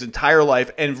take in his entire life,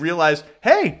 and realized,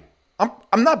 hey,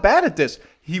 I'm not bad at this.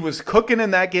 He was cooking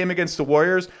in that game against the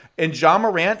Warriors. And Ja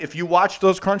Morant, if you watch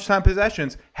those crunch time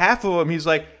possessions, half of them, he's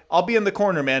like, I'll be in the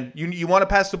corner, man. You want to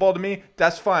pass the ball to me?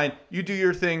 That's fine. You do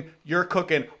your thing. You're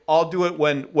cooking. I'll do it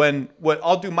when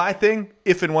I'll do my thing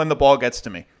if and when the ball gets to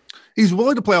me. He's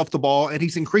willing to play off the ball, and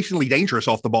he's increasingly dangerous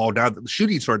off the ball now that the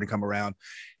shooting's starting to come around.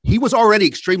 He was already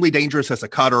extremely dangerous as a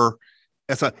cutter.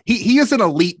 He is an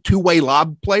elite two-way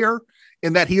lob player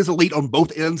in that he is elite on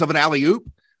both ends of an alley-oop.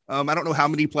 I don't know how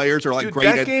many players are great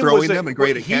at throwing them and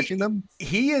great at catching them.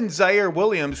 He and Zaire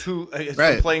Williams, who has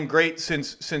been playing great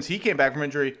since he came back from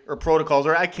injury or protocols,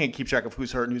 or I can't keep track of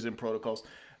who's hurt and who's in protocols.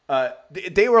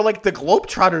 They were like the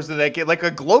Globetrotters of that game. Like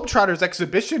a Globetrotters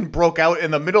exhibition broke out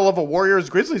in the middle of a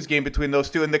Warriors-Grizzlies game between those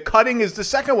two. And the cutting is the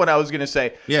second one I was going to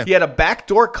say. Yeah. He had a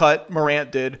backdoor cut,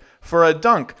 Morant did, for a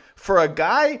dunk. For a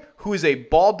guy who is a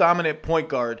ball-dominant point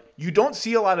guard, you don't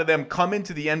see a lot of them come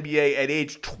into the NBA at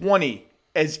age 20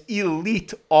 as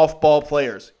elite off-ball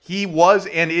players. He was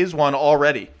and is one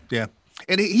already. Yeah.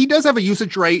 And he does have a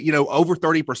usage rate, over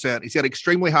 30%. He's got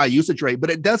extremely high usage rate, but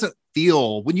it doesn't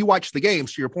feel, when you watch the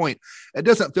games, to your point, it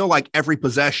doesn't feel like every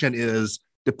possession is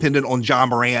dependent on Ja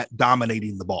Morant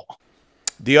dominating the ball.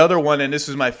 The other one, and this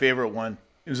is my favorite one,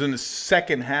 it was in the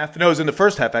second half. No, it was in the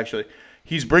first half, actually.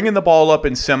 He's bringing the ball up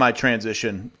in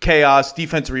semi-transition. Chaos,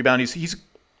 defensive rebound. He's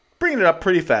bringing it up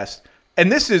pretty fast. And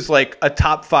this is like a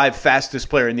top 5 fastest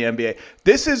player in the NBA.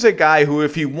 This is a guy who,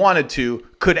 if he wanted to,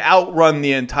 could outrun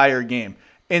the entire game.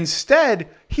 Instead,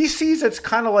 he sees it's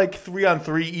kind of like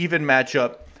 3-on-3 even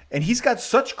matchup, and he's got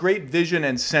such great vision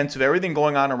and sense of everything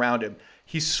going on around him.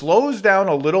 He slows down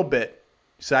a little bit.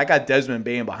 He said, I got Desmond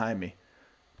Bane behind me.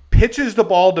 Pitches the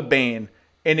ball to Bane,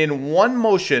 and in one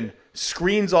motion,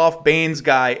 screens off Bane's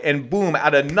guy, and boom,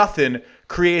 out of nothing,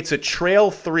 creates a trail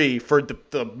 3 for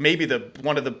maybe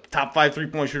one of the top 5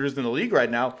 3-point shooters in the league right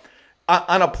now,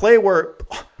 on a play where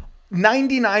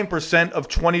 99% of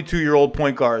 22-year-old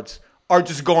point guards are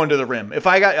just going to the rim. If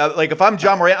I'm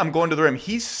Ja Morant, I'm going to the rim.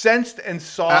 He sensed and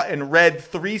saw and read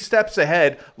 3 steps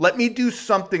ahead. Let me do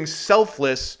something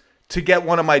selfless to get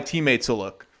one of my teammates a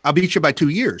look. I'll beat you by 2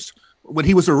 years. When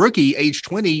he was a rookie, age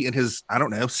 20, in his,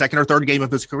 second or third game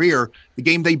of his career, the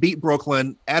game they beat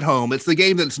Brooklyn at home, it's the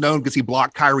game that's known because he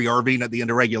blocked Kyrie Irving at the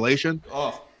end of regulation.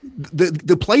 Oh.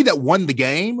 The play that won the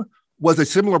game was a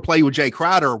similar play with Jay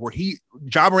Crowder, where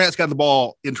Ja Morant's got the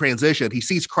ball in transition. He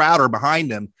sees Crowder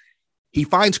behind him. He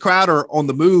finds Crowder on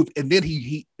the move, and then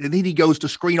he goes to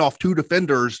screen off 2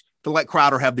 defenders to let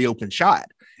Crowder have the open shot.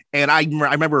 And I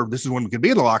remember, this is when we could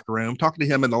be in the locker room, talking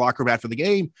to him in the locker room after the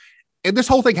game. And this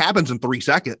whole thing happens in 3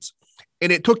 seconds.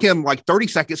 And it took him like 30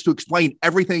 seconds to explain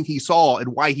everything he saw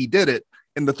and why he did it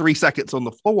in the 3 seconds on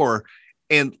the floor.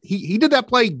 And he did that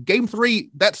play, game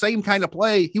 3, that same kind of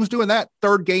play. He was doing that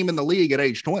third game in the league at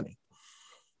age 20.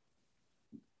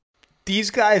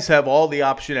 These guys have all the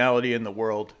optionality in the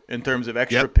world in terms of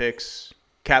extra picks,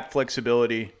 cap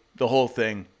flexibility, the whole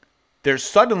thing, they're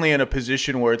suddenly in a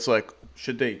position where it's like,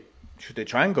 should they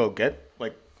try and go get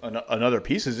like another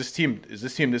piece? Is this team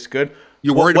this good?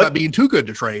 You're worried about being too good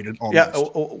to trade. Almost. Yeah.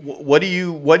 What do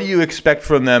you expect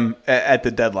from them at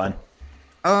the deadline?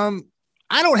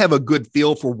 I don't have a good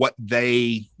feel for what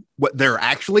they're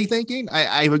actually thinking.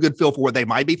 I have a good feel for what they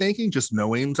might be thinking, just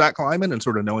knowing Zach Kleiman and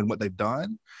sort of knowing what they've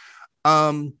done.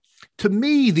 To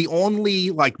me, the only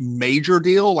like major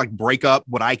deal, like break up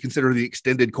what I consider the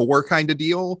extended core kind of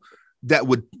deal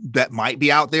that might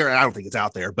be out there. And I don't think it's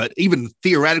out there, but even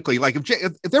theoretically, like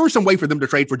if there was some way for them to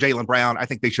trade for Jaylen Brown, I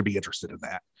think they should be interested in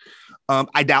that.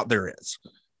 I doubt there is.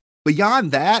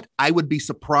 Beyond that, I would be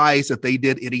surprised if they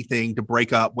did anything to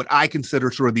break up what I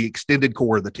consider sort of the extended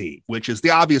core of the team, which is the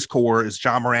obvious core is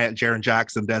John Morant, Jaren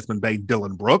Jackson, Desmond Bane,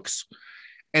 Dylan Brooks.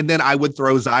 And then I would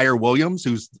throw Zaire Williams,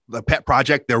 who's the pet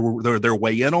project they're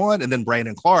way in on, and then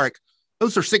Brandon Clark.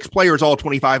 Those are 6 players, all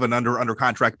 25 and under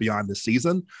contract beyond this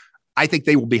season. I think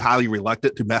they will be highly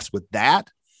reluctant to mess with that.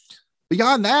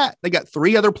 Beyond that, they got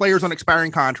 3 other players on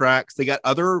expiring contracts. They got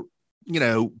other,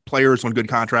 players on good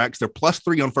contracts. They're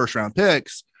 +3 on first round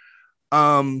picks.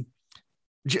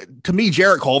 To me,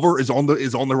 Jarrett Culver is on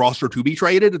the roster to be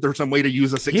traded. If there's some way to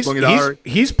use a $6 million,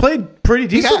 he's played pretty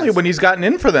decently when he's gotten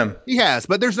in for them. He has,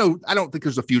 but I don't think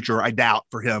there's a future. I doubt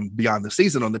for him beyond the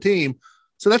season on the team.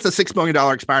 So that's a $6 million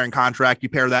expiring contract. You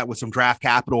pair that with some draft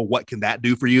capital. What can that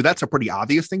do for you? That's a pretty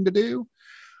obvious thing to do.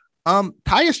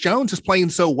 Tyus Jones is playing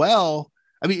so well.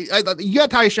 I mean, you got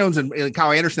Tyus Jones and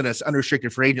Kyle Anderson as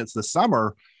unrestricted free agents this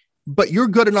summer, but you're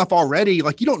good enough already.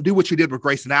 Like, you don't do what you did with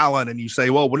Grayson Allen and you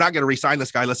say, well, we're not going to re-sign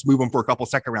this guy. Let's move him for a couple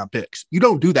second-round picks. You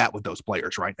don't do that with those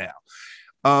players right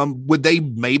now. Would they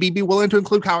maybe be willing to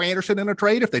include Kyle Anderson in a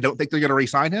trade if they don't think they're going to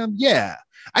re-sign him? Yeah.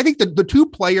 I think the 2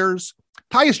 players,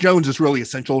 Tyus Jones is really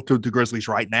essential to the Grizzlies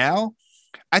right now.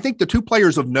 I think the 2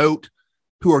 players of note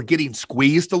who are getting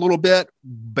squeezed a little bit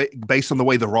based on the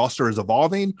way the roster is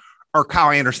evolving are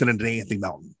Kyle Anderson and Anthony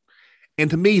Melton. And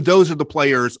to me, those are the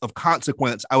players of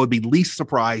consequence I would be least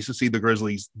surprised to see the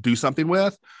Grizzlies do something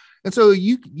with. And so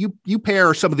you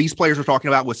pair some of these players we're talking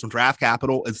about with some draft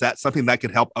capital. Is that something that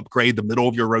could help upgrade the middle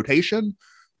of your rotation?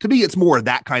 To me, it's more of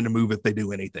that kind of move if they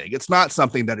do anything. It's not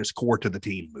something that is core to the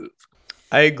team move.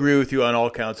 I agree with you on all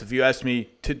counts. If you ask me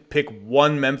to pick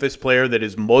one Memphis player that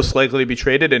is most likely to be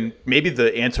traded, and maybe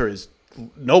the answer is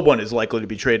no one is likely to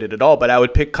be traded at all, but I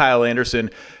would pick Kyle Anderson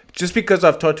just because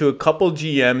I've talked to a couple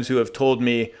GMs who have told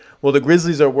me, well, the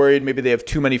Grizzlies are worried maybe they have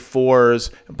too many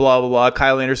 4s, blah, blah, blah.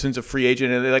 Kyle Anderson's a free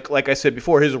agent. And like I said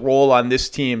before, his role on this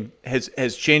team has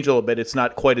changed a little bit. It's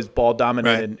not quite as ball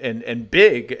dominant and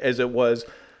big as it was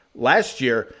last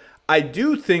year. I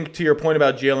do think, to your point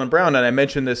about Jaylen Brown, and I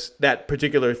mentioned that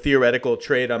particular theoretical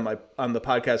trade on the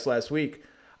podcast last week,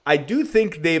 I do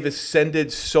think they've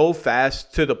ascended so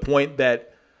fast to the point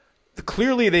that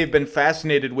clearly they've been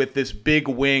fascinated with this big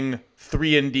wing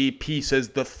 3-and-D piece as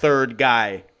the third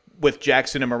guy with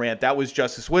Jackson and Morant. That was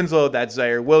Justice Winslow. That's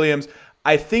Zaire Williams.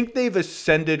 I think they've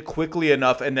ascended quickly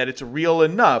enough and that it's real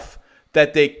enough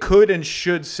that they could and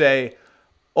should say,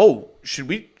 oh, should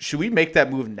we make that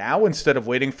move now instead of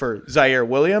waiting for Zaire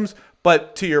Williams?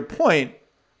 But to your point,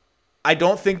 I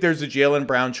don't think there's a Jaylen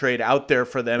Brown trade out there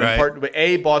for them. Right. In part, but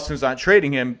A, Boston's not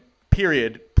trading him,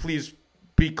 period. Please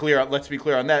be clear. Let's be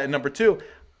clear on that. And number 2,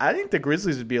 I think the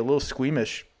Grizzlies would be a little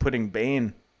squeamish putting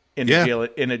Bane in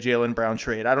a Jaylen Brown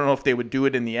trade. I don't know if they would do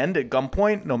it in the end at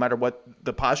gunpoint, no matter what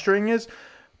the posturing is,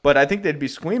 but I think they'd be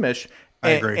squeamish.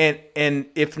 I agree. And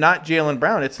if not Jaylen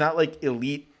Brown, it's not like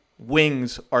elite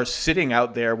wings are sitting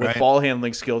out there with ball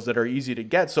handling skills that are easy to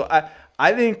get. So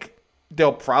I think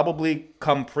they'll probably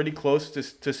come pretty close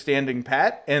to standing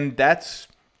pat, and that's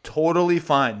totally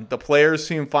fine. The players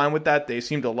seem fine with that. They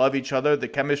seem to love each other. The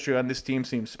chemistry on this team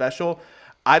seems special.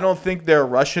 I don't think they're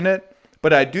rushing it,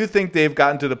 but I do think they've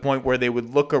gotten to the point where they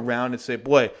would look around and say,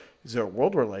 boy, is there a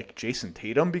world where like Jason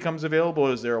Tatum becomes available?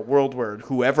 Is there a world where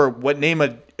name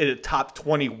a top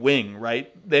 20 wing,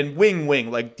 right? Then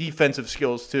wing, like defensive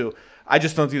skills too. I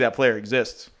just don't think that player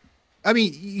exists. I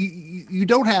mean, you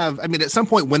don't have, at some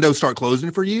point windows start closing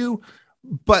for you,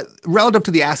 but relative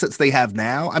to the assets they have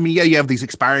now, you have these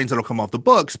expirings that'll come off the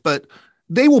books, but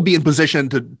they will be in position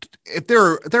to, if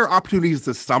there are opportunities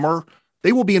this summer,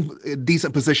 they will be in a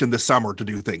decent position this summer to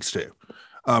do things too.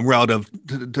 Relative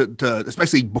to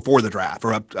especially before the draft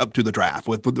or up to the draft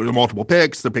with the multiple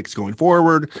picks, the picks going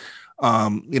forward,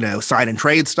 sign and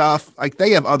trade stuff. Like, they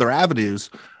have other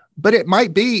avenues, but it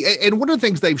might be. And one of the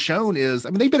things they've shown is,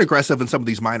 they've been aggressive in some of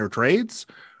these minor trades,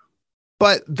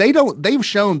 but they put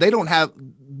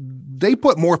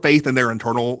more faith in their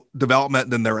internal development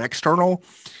than their external.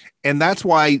 And that's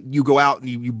why you go out and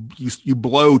you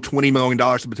blow $20 million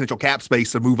of potential cap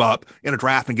space to move up in a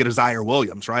draft and get a Zaire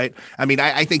Williams, right? I mean,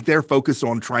 I think they're focused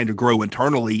on trying to grow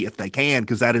internally if they can,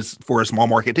 because that is, for a small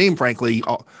market team, frankly,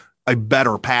 a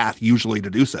better path usually to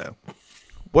do so.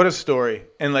 What a story.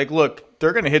 And like, look,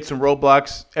 they're going to hit some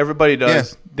roadblocks. Everybody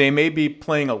does. Yeah. They may be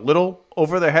playing a little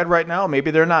over their head right now.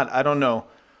 Maybe they're not. I don't know.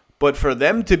 But for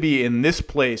them to be in this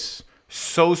place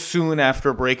so soon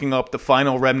after breaking up the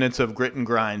final remnants of grit and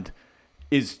grind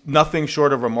is nothing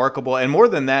short of remarkable. And more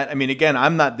than that, I mean, again,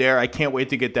 I'm not there. I can't wait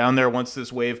to get down there once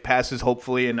this wave passes,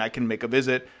 hopefully, and I can make a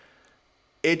visit.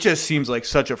 It just seems like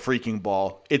such a freaking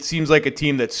ball. It seems like a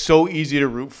team that's so easy to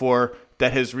root for,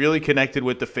 that has really connected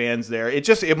with the fans there. It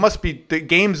must be, the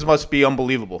games must be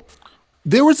unbelievable.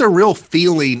 There was a real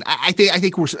feeling. I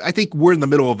think we're in the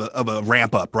middle of a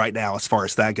ramp up right now as far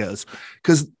as that goes.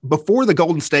 Because before the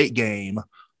Golden State game,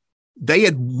 they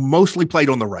had mostly played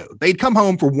on the road. They'd come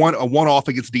home for a one-off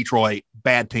against Detroit,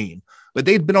 bad team. But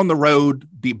they'd been on the road,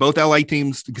 beat both LA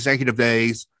teams consecutive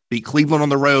days, beat Cleveland on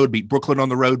the road, beat Brooklyn on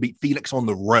the road, beat Phoenix on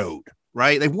the road,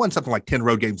 right? They've won something like 10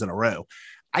 road games in a row.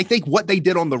 I think what they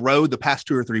did on the road the past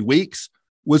 2 or 3 weeks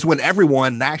was when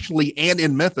everyone nationally and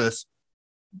in Memphis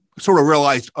sort of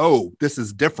realized, oh, this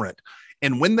is different.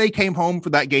 And when they came home for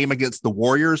that game against the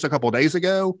Warriors a couple of days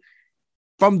ago,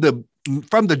 from the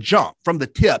jump, from the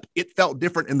tip, it felt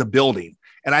different in the building.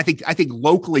 And I think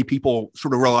locally people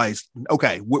sort of realized,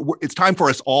 okay, it's time for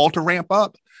us all to ramp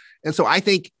up. And so I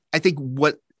think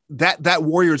what that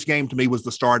Warriors game to me was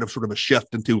the start of sort of a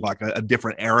shift into like a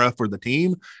different era for the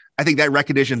team. I think that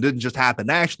recognition didn't just happen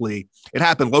nationally. It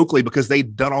happened locally because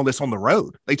they'd done all this on the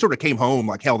road. They sort of came home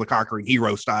like Hell the Conquering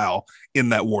Hero style in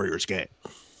that Warriors game.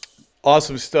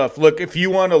 Awesome stuff. Look, if you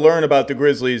want to learn about the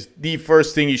Grizzlies, the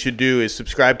first thing you should do is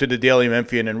subscribe to the Daily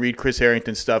Memphian and read Chris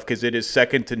Harrington's stuff, because it is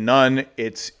second to none.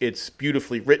 It's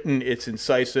beautifully written. It's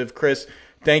incisive. Chris,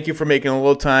 thank you for making a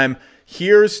little time.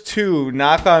 Here's to,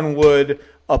 knock on wood,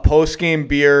 a post-game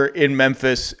beer in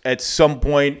Memphis at some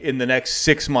point in the next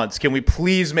 6 months. Can we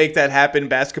please make that happen,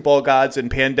 basketball gods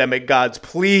and pandemic gods,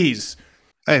 please?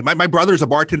 Hey, my brother's a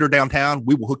bartender downtown.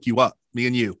 We will hook you up, me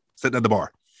and you, sitting at the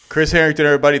bar. Chris Harrington,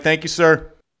 everybody. Thank you,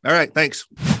 sir. All right, thanks.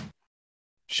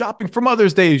 Shopping for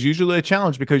Mother's Day is usually a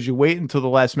challenge because you wait until the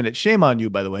last minute. Shame on you,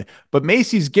 by the way. But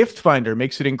Macy's Gift Finder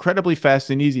makes it incredibly fast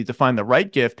and easy to find the right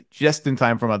gift just in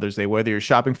time for Mother's Day. Whether you're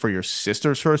shopping for your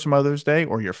sister's first Mother's Day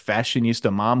or your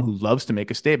fashionista mom who loves to make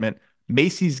a statement,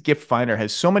 Macy's Gift Finder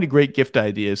has so many great gift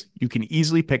ideas, you can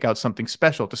easily pick out something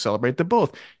special to celebrate them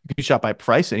both. You can shop by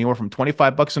price, anywhere from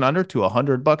 $25 and under to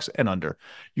 $100 and under.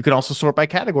 You can also sort by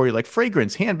category like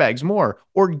fragrance, handbags, more,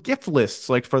 or gift lists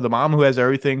like for the mom who has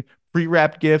everything.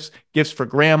 Pre-wrapped gifts, gifts for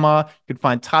grandma. You can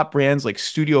find top brands like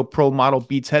Studio Pro model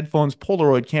Beats headphones,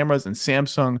 Polaroid cameras, and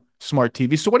Samsung smart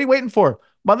TVs. So what are you waiting for?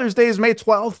 Mother's Day is May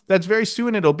 12th. That's very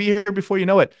soon. It'll be here before you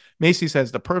know it. Macy's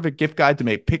has the perfect gift guide to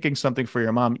make picking something for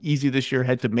your mom easy this year.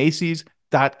 Head to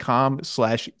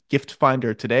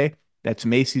Macy's.com/giftfinder today. That's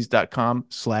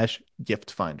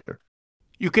Macy's.com/giftfinder.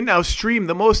 You can now stream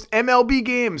the most MLB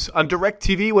games on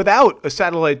DirecTV without a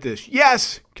satellite dish.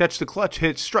 Yes! Catch the clutch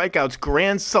hits, strikeouts,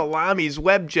 grand salamis,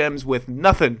 web gems with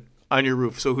nothing on your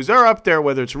roof. So who's up there,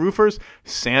 whether it's roofers,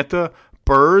 Santa,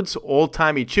 birds,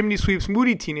 old-timey chimney sweeps,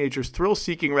 moody teenagers,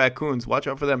 thrill-seeking raccoons, watch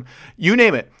out for them. You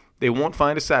name it, they won't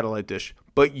find a satellite dish.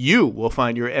 But you will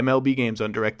find your MLB games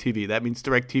on DirecTV. That means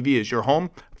DirecTV is your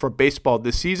home for baseball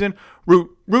this season.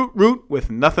 Root with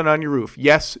nothing on your roof.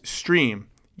 Yes, stream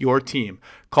your team.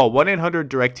 Call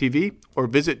 1-800-DIRECTV or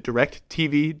visit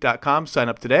directtv.com. Sign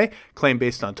up today. Claim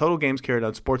based on total games carried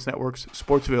on sports networks.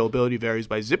 Sports availability varies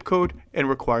by zip code and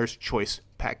requires choice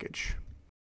package.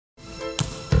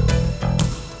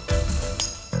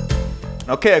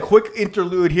 Okay, a quick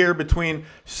interlude here between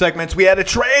segments. We had a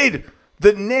trade.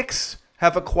 The Knicks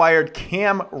have acquired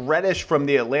Cam Reddish from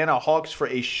the Atlanta Hawks for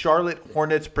a Charlotte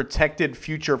Hornets protected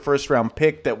future first-round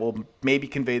pick that will maybe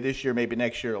convey this year, maybe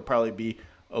next year. It'll probably be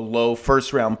a low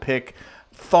first-round pick.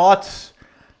 Thoughts.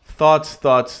 My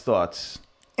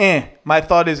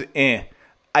thought is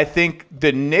I think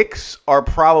the Knicks are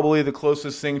probably the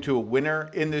closest thing to a winner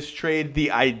in this trade.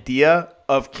 The idea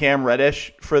of Cam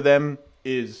Reddish for them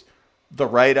is the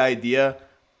right idea.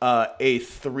 A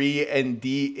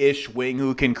 3-and-D-ish wing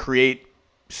who can create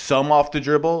some off the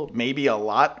dribble, maybe a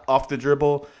lot off the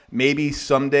dribble, maybe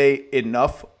someday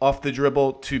enough off the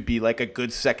dribble to be like a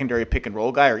good secondary pick and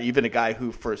roll guy, or even a guy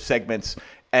who for segments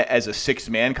as a sixth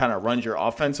man kind of runs your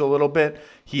offense a little bit.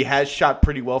 He has shot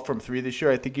pretty well from three this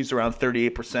year. I think he's around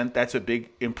 38%. That's a big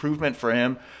improvement for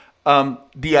him.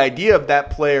 The idea of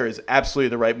that player is absolutely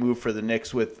the right move for the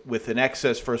Knicks with an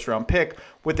excess first-round pick,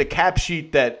 with a cap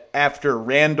sheet that after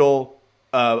Randall,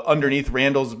 underneath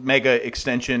Randall's mega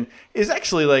extension, is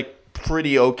actually like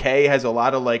pretty okay. Has a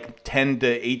lot of like $10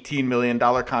 to $18 million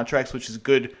contracts, which is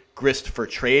good grist for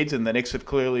trades. And the Knicks have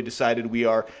clearly decided we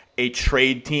are a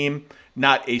trade team,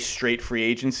 not a straight free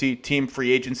agency team.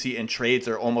 Free agency and trades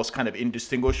are almost kind of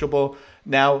indistinguishable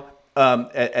now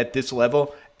at this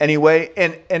level. Anyway,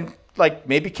 and like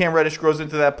maybe Cam Reddish grows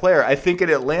into that player. I think in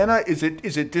Atlanta, is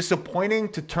it disappointing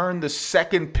to turn the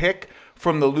second pick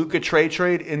from the Luka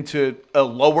trade into a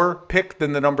lower pick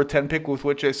than the number 10 pick with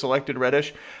which they selected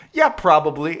Reddish? Yeah,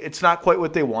 probably. It's not quite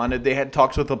what they wanted. They had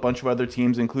talks with a bunch of other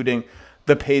teams, including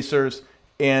the Pacers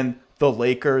and the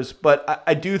Lakers. But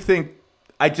I just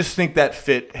think that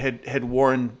fit had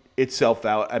worn itself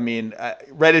out. I mean,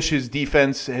 Reddish's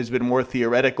defense has been more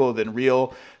theoretical than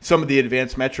real. Some of the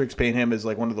advanced metrics paint him as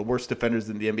like one of the worst defenders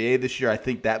in the NBA this year. I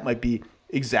think that might be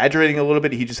exaggerating a little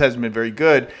bit. He just hasn't been very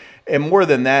good. And more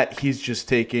than that, he's just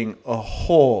taking a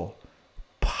whole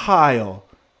pile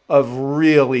of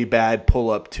really bad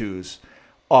pull-up twos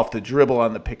off the dribble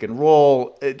on the pick and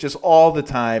roll, just all the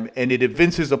time. And it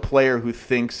evinces a player who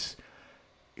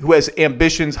has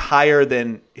ambitions higher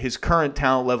than his current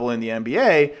talent level in the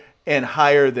NBA and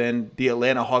higher than the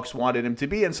Atlanta Hawks wanted him to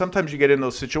be. And sometimes you get in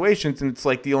those situations and it's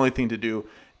like the only thing to do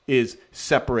is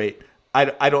separate.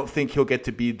 I don't think he'll get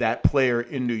to be that player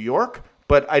in New York,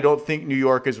 but I don't think New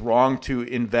York is wrong to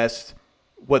invest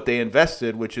what they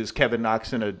invested, which is Kevin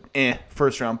Knox and a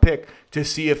first-round pick, to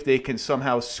see if they can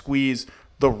somehow squeeze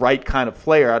the right kind of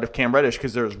player out of Cam Reddish,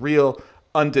 because there's real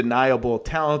undeniable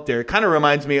talent there. It kind of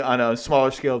reminds me on a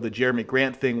smaller scale of the Jeremy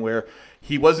Grant thing, where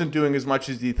he wasn't doing as much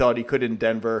as he thought he could in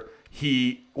Denver.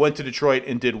 He went to Detroit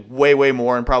and did way, way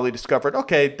more and probably discovered,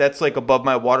 okay, that's like above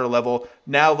my water level.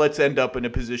 Now let's end up in a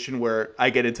position where I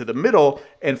get into the middle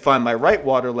and find my right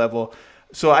water level.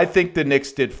 So I think the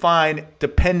Knicks did fine,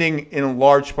 depending in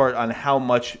large part on how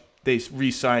much they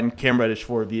re-sign Cam Reddish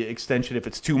for via extension. If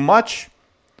it's too much,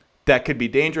 that could be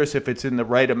dangerous. If it's in the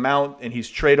right amount and he's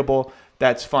tradable,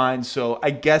 that's fine. So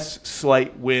I guess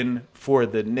slight win for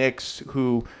the Knicks,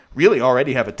 who really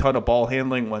already have a ton of ball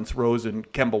handling once Rose and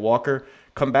Kemba Walker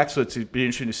come back. So it's be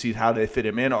interesting to see how they fit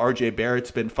him in. RJ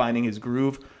Barrett's been finding his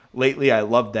groove lately. I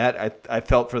love that. I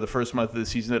felt for the first month of the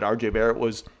season that RJ Barrett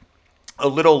was a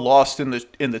little lost in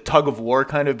the tug of war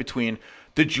kind of between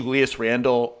the Julius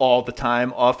Randle all the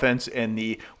time offense and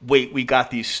the wait, we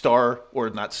got these star, or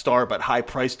not star, but high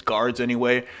priced guards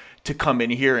anyway, to come in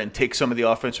here and take some of the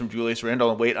offense from Julius Randle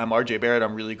and wait, I'm RJ Barrett,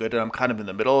 I'm really good, and I'm kind of in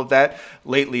the middle of that.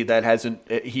 Lately, that hasn't,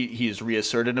 he has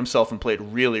reasserted himself and played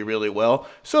really, really well.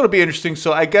 So it'll be interesting.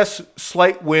 So I guess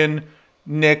slight win,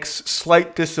 Knicks,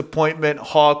 slight disappointment,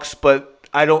 Hawks, but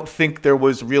I don't think there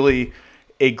was really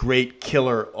a great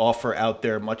killer offer out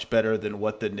there, much better than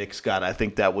what the Knicks got. I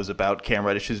think that was about Cam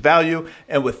Reddish's value.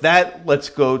 And with that, let's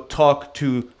go talk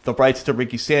to the Rights to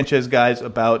Ricky Sanchez guys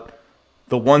about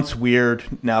the once weird,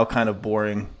 now kind of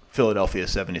boring Philadelphia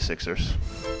 76ers.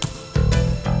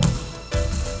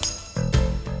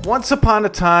 Once upon a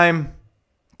time,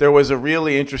 there was a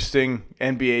really interesting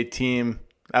NBA team.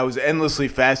 I was endlessly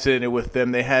fascinated with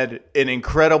them. They had an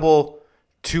incredible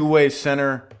two-way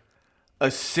center, a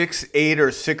 6'8"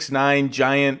 or 6'9"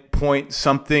 giant point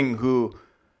something who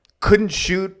couldn't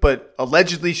shoot but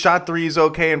allegedly shot threes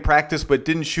okay in practice but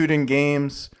didn't shoot in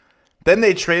games. Then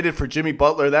they traded for Jimmy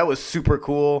Butler. That was super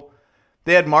cool.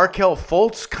 They had Markelle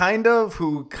Fultz, kind of,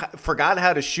 who forgot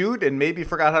how to shoot and maybe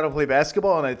forgot how to play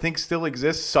basketball, and I think still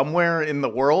exists somewhere in the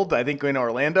world, I think in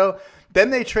Orlando.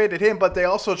 Then they traded him, but they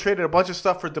also traded a bunch of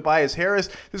stuff for Tobias Harris.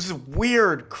 This is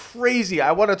weird, crazy.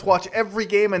 I wanted to watch every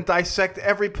game and dissect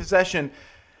every possession.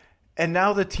 And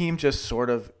now the team just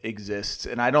sort of exists.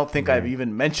 And I don't think I've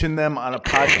even mentioned them on a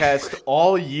podcast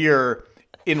all year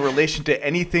in relation to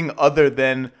anything other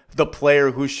than the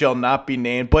player who shall not be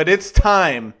named. But it's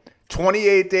time,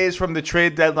 28 days from the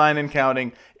trade deadline and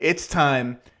counting, it's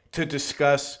time to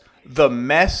discuss the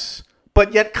mess,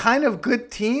 but yet kind of good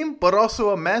team, but also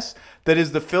a mess that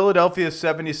is the Philadelphia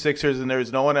 76ers. And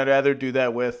there's no one I'd rather do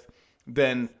that with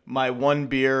than my one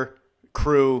beer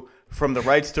crew from the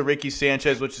Rights to Ricky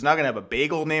Sanchez, which is not going to have a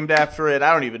bagel named after it.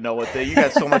 I don't even know what you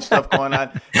got so much stuff going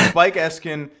on. Spike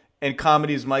Eskin and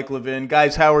Comedy's Mike Levin.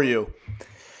 Guys, how are you?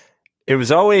 It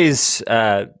was always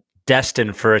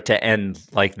destined for it to end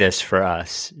like this for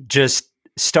us. Just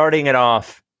starting it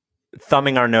off,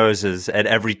 thumbing our noses at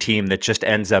every team that just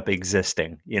ends up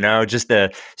existing. You know, just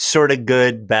the sort of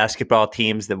good basketball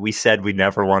teams that we said we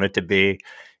never wanted to be.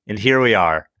 And here we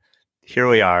are.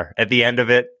 At the end of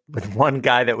it, with one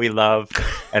guy that we love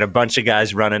and a bunch of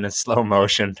guys running in slow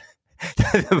motion.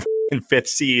 The fifth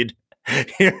seed.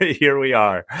 Here we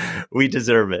are. We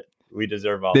deserve it. We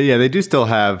deserve all. They do still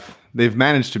have. They've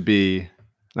managed to be.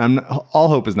 All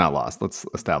hope is not lost. Let's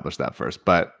establish that first.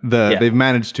 But they've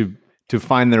managed to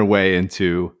find their way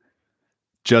into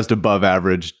just above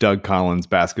average Doug Collins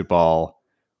basketball,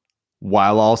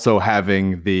 while also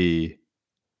having the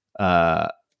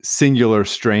singular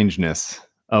strangeness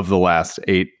of the last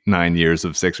 8-9 years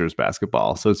of Sixers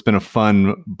basketball. So it's been a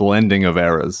fun blending of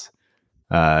eras.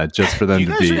 Just for them to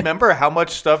be. Do you guys remember how much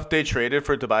stuff they traded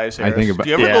for Tobias Harris? Do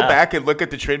you ever go back and look at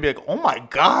the trade and be like, oh my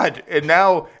God? And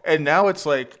now it's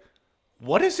like,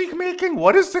 what is he making?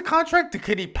 What is the contract?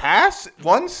 Could he pass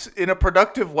once in a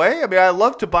productive way? I mean, I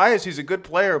love Tobias. He's a good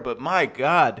player, but my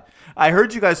God. I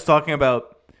heard you guys talking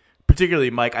about,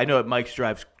 particularly Mike, I know it Mike's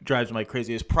drives Mike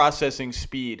crazy, is processing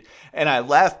speed. And I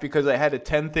laughed because I had a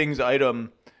 10 things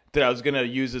item that I was going to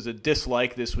use as a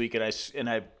dislike this week, and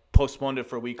I postponed it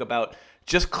for a week, about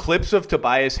just clips of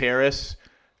Tobias Harris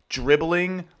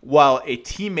dribbling while a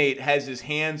teammate has his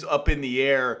hands up in the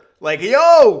air like,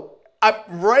 yo, I'm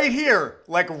right here,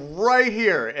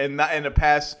 and a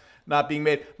pass not being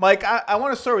made. Mike, I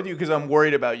want to start with you because I'm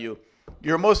worried about you.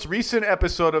 Your most recent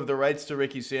episode of The Rights to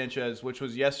Ricky Sanchez, which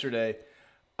was yesterday,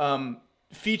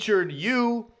 featured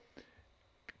you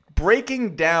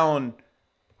breaking down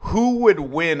who would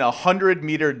win a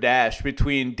 100-meter dash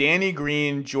between Danny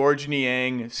Green, George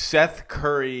Niang, Seth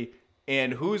Curry,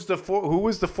 and who was the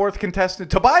fourth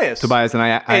contestant? Tobias, and I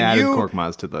added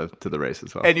Korkmaz to the race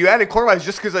as well. And you added Korkmaz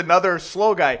just because another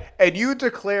slow guy. And you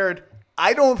declared,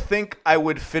 I don't think I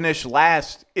would finish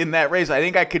last in that race. I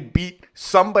think I could beat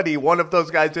somebody, one of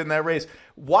those guys in that race.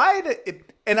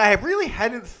 And I really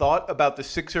hadn't thought about the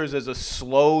Sixers as a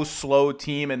slow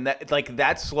team, and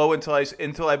that slow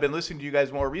until I've been listening to you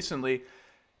guys more recently.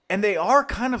 And they are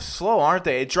kind of slow, aren't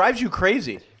they? It drives you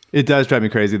crazy. It does drive me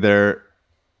crazy. They're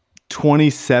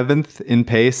 27th in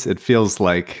pace. It feels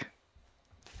like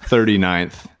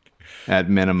 39th at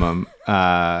minimum.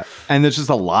 And there's just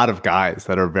a lot of guys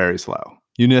that are very slow.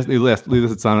 You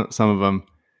listed some of them.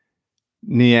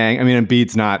 Niang, I mean,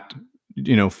 Embiid's not,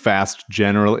 fast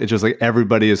general. It's just like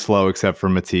everybody is slow except for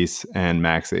Matisse and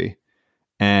Maxey.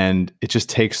 And it just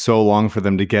takes so long for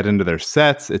them to get into their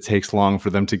sets. It takes long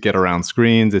for them to get around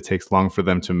screens. It takes long for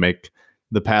them to make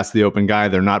the pass to the open guy.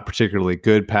 They're not particularly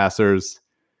good passers.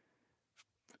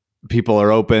 People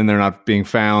are open. They're not being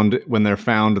found. When they're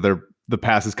found, the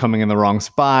pass is coming in the wrong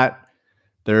spot.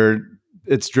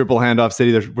 It's dribble handoff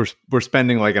city. We're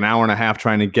spending like an hour and a half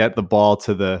trying to get the ball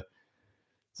to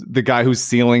the guy who's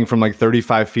sealing from like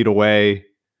 35 feet away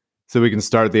so we can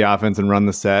start the offense and run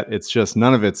the set. It's just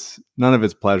none of it's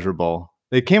pleasurable.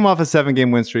 They came off a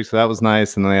 7-game win streak, so that was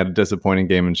nice, and then they had a disappointing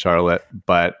game in Charlotte.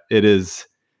 But it is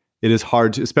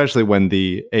hard to, especially when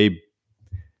a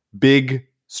big,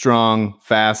 strong,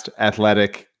 fast,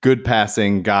 athletic, good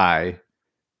passing guy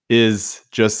is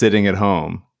just sitting at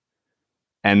home.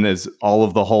 And there's all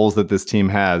of the holes that this team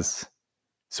has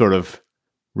sort of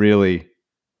really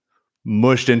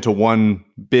mushed into one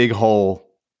big hole,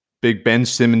 big Ben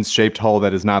Simmons shaped hole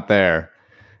that is not there,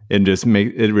 and just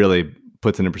it really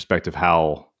puts into perspective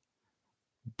how,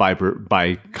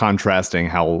 by contrasting,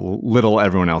 how little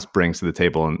everyone else brings to the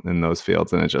table in those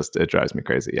fields, and it drives me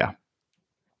crazy. Yeah.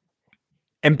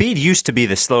 Embiid used to be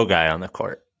the slow guy on the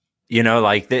court.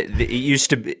 It used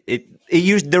to be.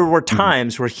 There were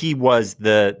times where he was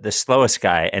the slowest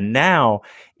guy, and now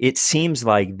it seems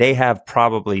like they have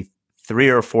probably 3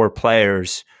 or 4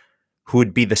 players who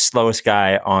would be the slowest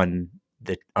guy on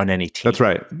any team. That's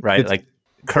right. Right? Like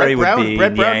Curry would be.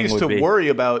 Brett Brown used to worry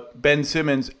about Ben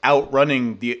Simmons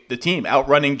outrunning the team,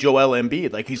 outrunning Joel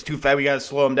Embiid. Like, he's too fast, we got to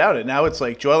slow him down. And now it's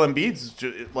like Joel Embiid's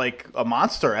like a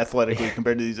monster athletically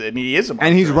compared to these. I mean, he is a monster.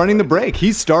 And he's running the break.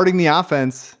 He's starting the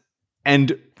offense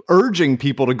and urging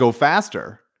people to go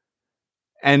faster.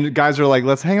 And guys are like,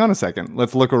 let's hang on a second.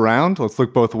 Let's look around. Let's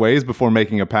look both ways before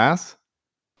making a pass.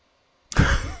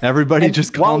 Everybody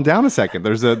just calm down a second.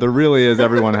 There really is.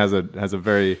 Everyone has a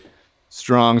very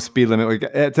strong speed limit. Like,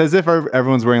 it's as if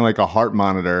everyone's wearing like a heart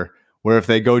monitor, where if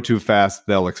they go too fast,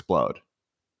 they'll explode.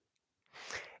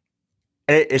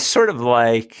 It's sort of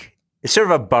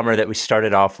a bummer that we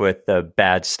started off with the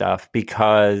bad stuff,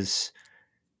 because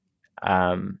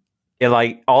all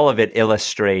of it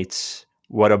illustrates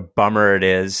what a bummer it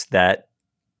is that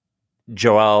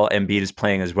Joel Embiid is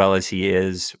playing as well as he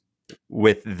is,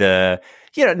 with the,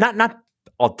 not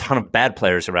a ton of bad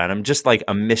players around him, just like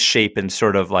a misshapen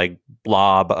sort of like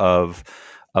blob of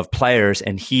players.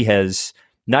 And he has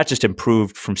not just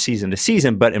improved from season to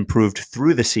season, but improved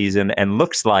through the season, and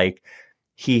looks like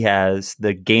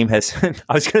the game has,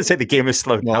 I was going to say the game has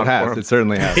slowed Well, down. it has. For him. It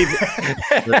certainly has.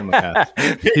 It certainly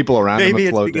has. People around him Maybe have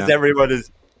it's slowed because down. everyone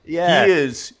is, yeah.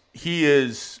 He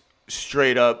is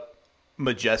straight up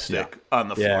majestic on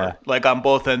the floor, Yeah. like on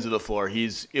both ends of the floor.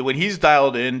 When he's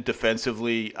dialed in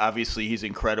defensively, obviously he's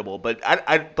incredible, but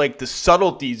I like the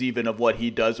subtleties even of what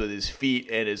he does with his feet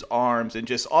and his arms and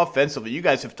just offensively. You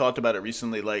guys have talked about it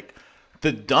recently, like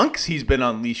the dunks he's been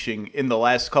unleashing in the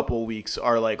last couple of weeks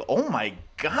are like, oh my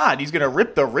God, he's going to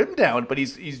rip the rim down, but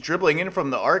he's dribbling in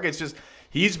from the arc. It's just,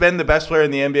 he's been the best player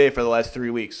in the NBA for the last 3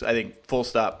 weeks, I think, full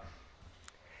stop.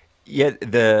 Yeah,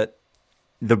 the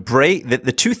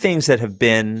two things that have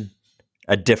been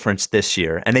a difference this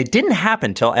year, and they didn't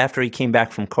happen until after he came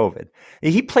back from COVID.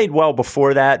 He played well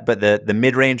before that, but the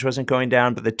mid-range wasn't going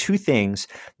down. But the two things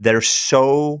that are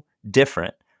so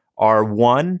different are,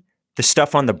 one, the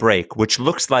stuff on the break, which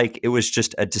looks like it was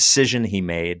just a decision he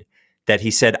made that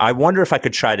he said, I wonder if I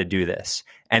could try to do this.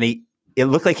 And it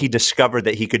looked like he discovered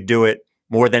that he could do it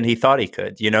more than he thought he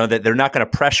could, that they're not going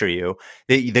to pressure you.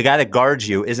 The guy that guards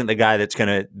you isn't the guy that's going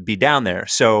to be down there.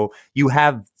 So you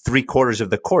have 3/4 of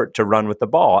the court to run with the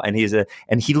ball. And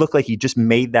he looked like he just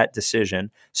made that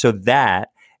decision. So that,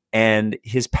 and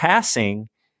his passing,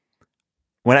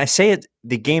 when I say it,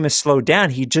 the game has slowed down.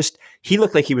 He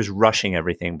looked like he was rushing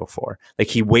everything before. Like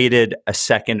he waited a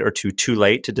second or two too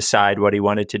late to decide what he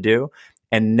wanted to do.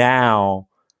 And now,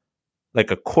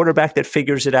 like a quarterback that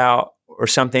figures it out or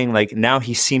something, like now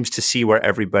he seems to see where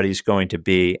everybody's going to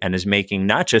be and is making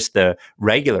not just the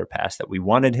regular pass that we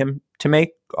wanted him to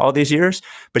make all these years,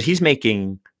 but he's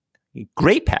making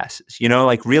great passes,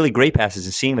 like really great passes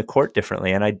and seeing the court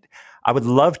differently. And I would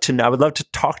love to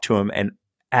talk to him and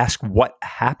ask what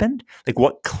happened, like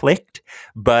what clicked.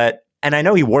 And I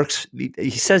know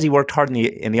he says he worked hard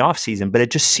in the off season, but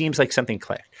it just seems like something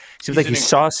clicked. It seems like he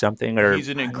saw something, or he's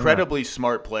an incredibly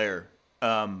smart player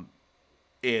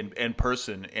in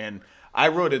person. And I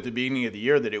wrote at the beginning of the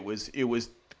year that it was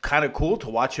kind of cool to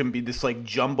watch him be this like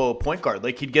jumbo point guard.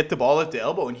 Like he'd get the ball at the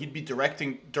elbow and he'd be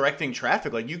directing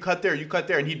traffic. Like you cut there,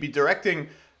 and he'd be directing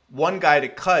one guy to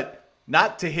cut,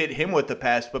 not to hit him with the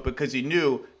pass, but because he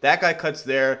knew that guy cuts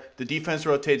there, the defense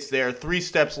rotates there, 3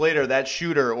 steps later, that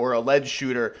shooter or alleged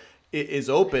shooter is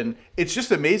open. It's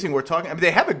just amazing.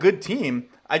 They have a good team.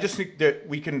 I just think they're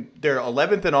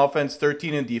 11th in offense,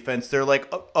 13 in defense. They're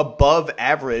like above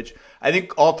average. I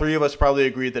think all three of us probably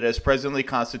agree that as presently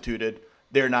constituted,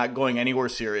 they're not going anywhere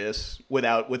serious with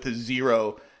a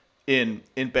 0 in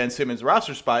Ben Simmons'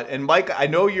 roster spot. And Mike, I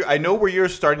know where you're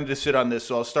starting to sit on this,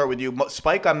 so I'll start with you.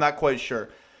 Spike, I'm not quite sure.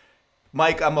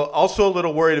 Mike, I'm also a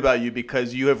little worried about you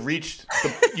because you've reached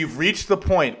the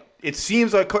point. It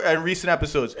seems like in recent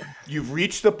episodes, you've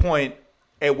reached the point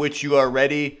at which you are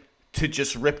ready to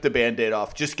just rip the Band-Aid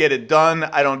off. Just get it done.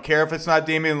 I don't care if it's not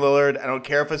Damian Lillard. I don't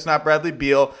care if it's not Bradley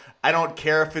Beal. I don't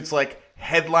care if it's like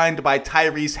headlined by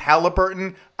Tyrese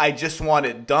Halliburton. I just want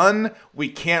it done. We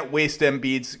can't waste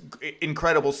Embiid's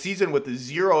incredible season with the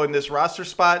 0 in this roster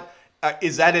spot.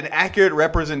 Is that an accurate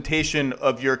representation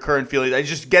of your current feelings? I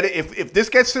just get it. If this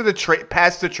gets to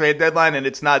past the trade deadline and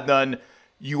it's not done,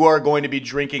 you are going to be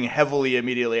drinking heavily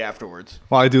immediately afterwards.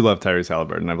 Well, I do love Tyrese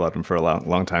Halliburton. I've loved him for a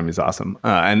long time. He's awesome.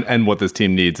 And what this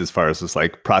team needs as far as just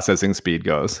like processing speed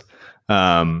goes.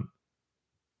 I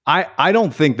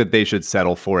don't think that they should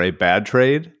settle for a bad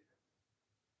trade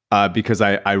because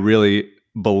I really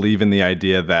believe in the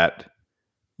idea that,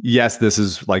 yes, this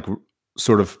is like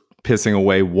sort of pissing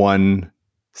away one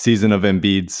season of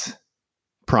Embiid's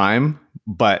prime,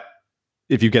 but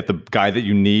if you get the guy that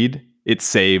you need, it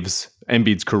saves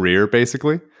Embiid's career,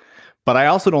 basically. But I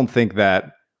also don't think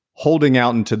that holding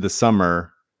out into the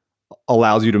summer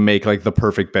allows you to make like the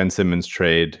perfect Ben Simmons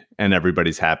trade and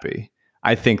everybody's happy.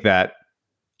 I think that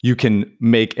you can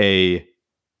make a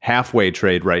halfway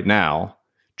trade right now,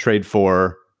 trade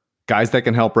for guys that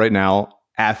can help right now,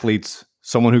 athletes,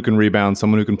 someone who can rebound,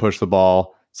 someone who can push the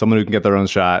ball, someone who can get their own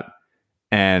shot,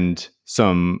 and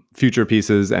some future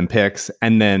pieces and picks,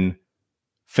 and then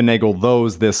finagle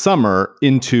those this summer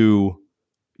into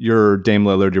your Dame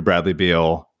Lillard, your Bradley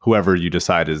Beal, whoever you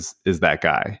decide is that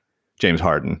guy, James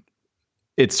Harden.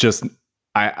 It's just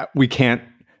we can't.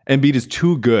 Embiid is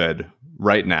too good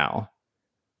right now.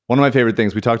 One of my favorite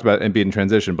things, we talked about Embiid in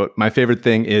transition, but my favorite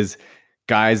thing is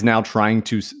guys now trying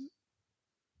to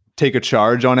take a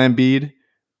charge on Embiid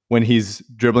when he's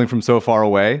dribbling from so far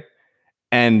away,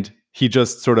 and he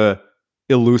just sort of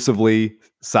elusively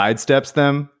sidesteps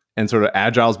them and sort of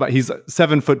agiles. But he's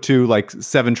 7'2", like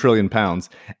 7 trillion pounds,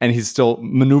 and he's still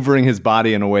maneuvering his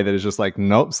body in a way that is just like,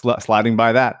 nope, sliding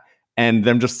by that. And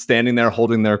them just standing there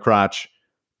holding their crotch,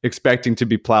 expecting to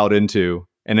be plowed into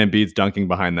and Embiid's dunking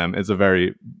behind them is a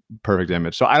very perfect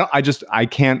image. So I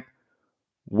can't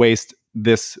waste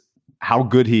this, how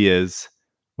good he is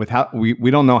with how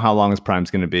we don't know how long his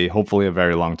prime's going to be, hopefully a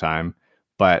very long time.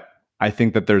 But I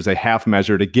think that there's a half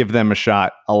measure to give them a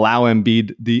shot, allow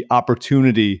Embiid the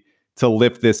opportunity to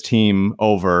lift this team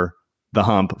over the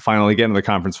hump, finally get into the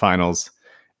conference finals.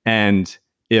 And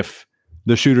if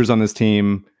the shooters on this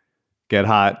team get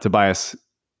hot, Tobias.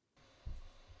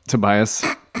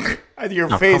 Your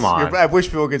face. I wish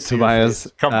people could see Tobias.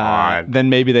 Your face. Come on. Then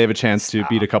maybe they have a chance to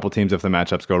beat a couple teams if the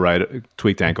matchups go right.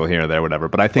 Tweaked ankle here or there, whatever.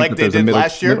 But I think like they did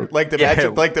last year, like the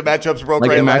matchups broke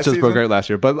right last season. Broke right last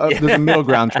year. But there's a middle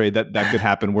ground trade that could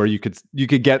happen where you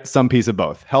could get some piece of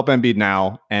both. Help Embiid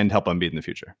now and help Embiid in the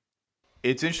future.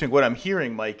 It's interesting. What I'm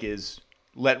hearing, Mike, is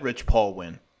let Rich Paul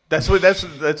win. That's what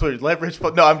let Rich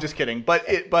Paul. No, I'm just kidding.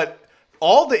 But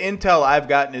all the intel I've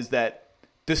gotten is that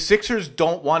the Sixers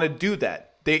don't want to do that.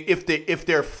 If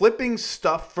they're flipping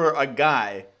stuff for a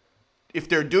guy, if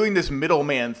they're doing this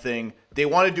middleman thing, they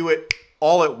want to do it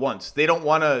all at once. They don't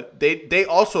want to. They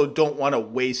also don't want to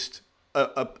waste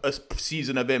a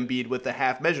season of Embiid with a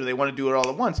half measure. They want to do it all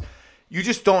at once. You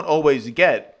just don't always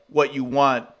get what you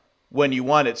want when you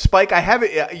want it. Spike, I have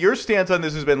it. Your stance on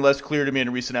this has been less clear to me in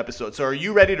a recent episode. So are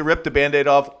you ready to rip the Band-Aid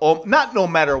off? Oh, not no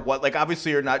matter what. Like,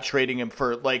 obviously you're not trading him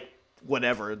for like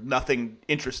whatever, nothing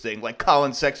interesting, like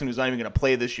Colin Sexton, who's not even going to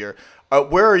play this year.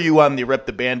 Where are you on the rip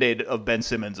the Band-Aid of Ben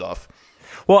Simmons off?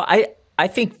 Well, I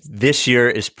think this year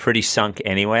is pretty sunk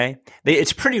anyway.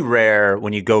 It's pretty rare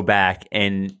when you go back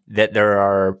and that there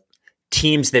are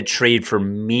teams that trade for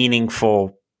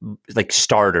meaningful like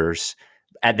starters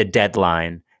at the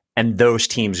deadline, and those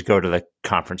teams go to the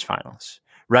conference finals,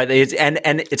 right? And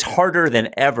it's harder than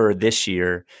ever this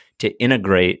year to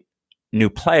integrate new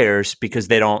players because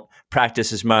they don't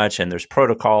practice as much and there's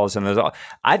protocols and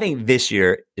I think this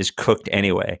year is cooked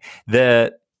anyway.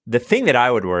 The thing that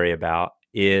I would worry about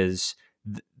is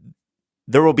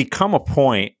there will become a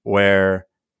point where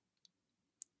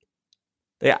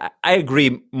I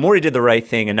agree Morey did the right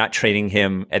thing in not trading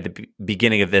him at the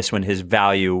beginning of this when his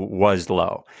value was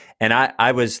low. And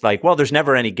I was like, well, there's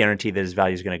never any guarantee that his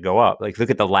value is going to go up. Like,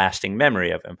 look at the lasting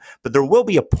memory of him. But there will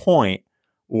be a point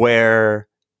where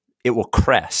it will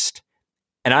crest.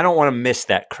 And I don't want to miss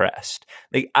that crest.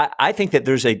 Like I think that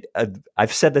there's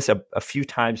I've said this a few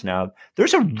times now,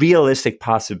 there's a realistic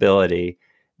possibility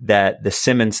that the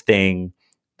Simmons thing,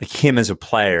 like him as a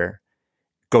player,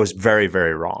 goes very,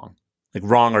 very wrong. Like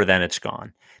wronger than it's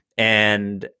gone.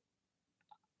 And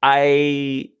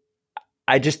I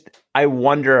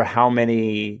wonder how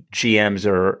many GMs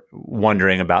are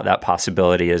wondering about that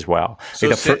possibility as well.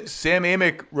 So Sam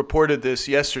Amick reported this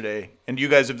yesterday, and you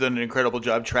guys have done an incredible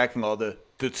job tracking all the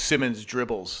Simmons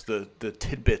dribbles, the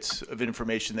tidbits of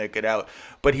information that get out.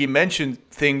 But he mentioned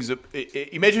things.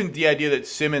 He mentioned the idea that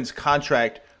Simmons'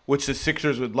 contract, which the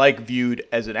Sixers would like viewed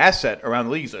as an asset around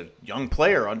the league, he's a young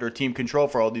player under team control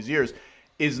for all these years,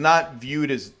 is not viewed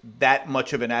as that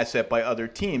much of an asset by other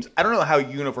teams. I don't know how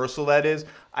universal that is.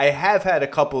 I have had a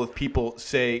couple of people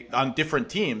say on different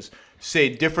teams, say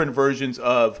different versions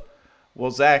of,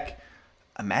 well, Zach,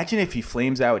 imagine if he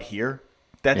flames out here.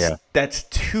 That's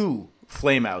two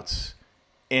flameouts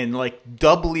and like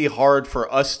doubly hard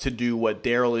for us to do what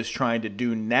Daryl is trying to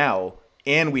do now.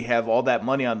 And we have all that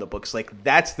money on the books. Like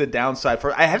that's the downside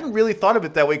for, I hadn't really thought of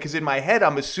it that way. Cause in my head,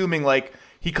 I'm assuming like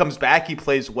he comes back, he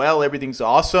plays well, everything's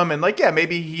awesome. And like, yeah,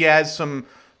 maybe he has some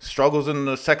struggles in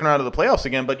the second round of the playoffs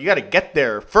again, but you got to get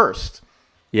there first.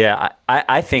 Yeah,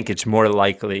 I think it's more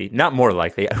likely, not more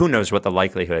likely, who knows what the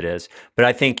likelihood is, but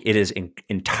I think it is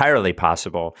entirely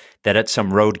possible that at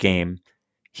some road game,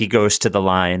 he goes to the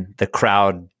line, the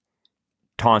crowd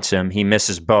taunts him, he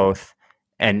misses both,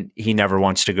 and he never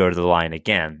wants to go to the line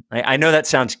again. I know that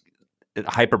sounds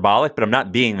hyperbolic, but I'm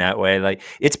not being that way. Like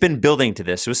it's been building to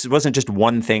this. It wasn't just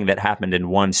one thing that happened in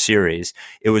one series.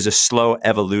 It was a slow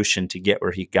evolution to get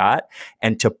where he got.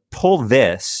 And to pull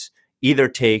this either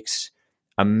takes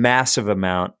a massive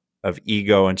amount of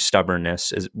ego and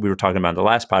stubbornness, as we were talking about in the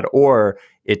last pod, or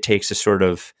it takes a sort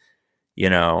of,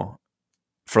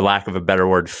 for lack of a better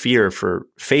word, fear for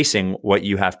facing what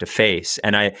you have to face.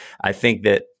 And I think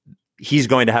that he's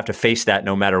going to have to face that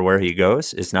no matter where he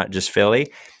goes. It's not just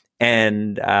Philly.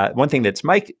 And one thing that's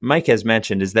Mike has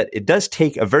mentioned is that it does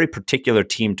take a very particular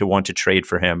team to want to trade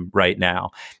for him right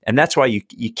now. And that's why you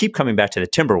keep coming back to the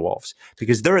Timberwolves,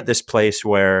 because they're at this place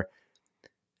where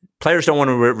players don't want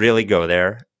to really go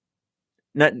there.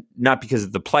 Not because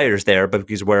of the players there, but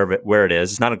because where it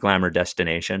is. It's not a glamour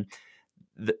destination.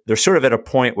 They're sort of at a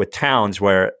point with Towns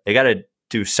where they got to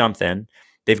do something.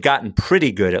 They've gotten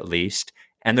pretty good at least.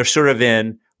 And they're sort of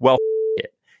in, well,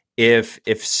 it. if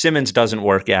Simmons doesn't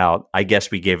work out, I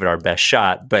guess we gave it our best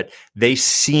shot. But they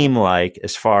seem like,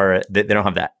 as far as they don't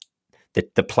have that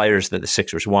the players that the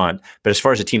Sixers want, but as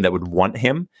far as a team that would want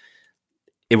him,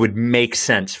 it would make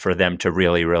sense for them to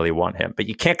really, really want him. But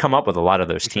you can't come up with a lot of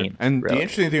those teams. And The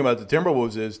interesting thing about the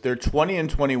Timberwolves is they're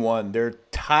 20-21. They're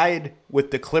tied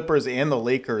with the Clippers and the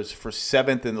Lakers for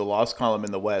 7th in the loss column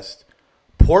in the West.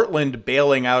 Portland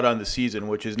bailing out on the season,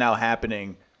 which is now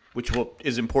happening, which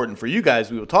is important for you guys.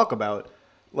 We will talk about.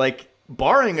 Like,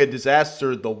 barring a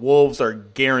disaster, the Wolves are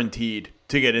guaranteed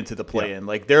to get into the play-in.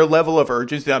 Like, their level of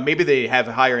urgency, now maybe they have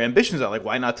higher ambitions on, like,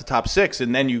 why not the top 6?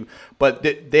 And then but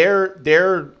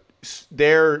their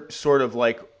sort of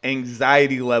like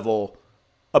anxiety level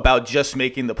about just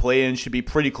making the play-in should be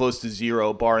pretty close to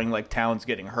zero, barring like Towns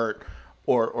getting hurt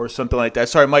or something like that.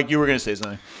 Sorry, Mike, you were going to say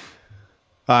something.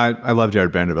 I love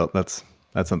Jared Vanderbilt. That's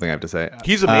something I have to say.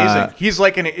 He's amazing. He's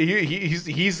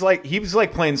like he's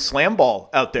like playing slam ball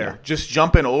out there, just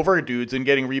jumping over dudes and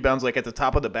getting rebounds like at the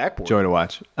top of the backboard. Joy to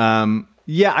watch.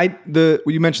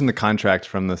 You mentioned the contract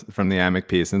from the Amick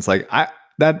piece, and it's like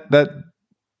that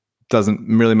doesn't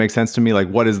really make sense to me. Like,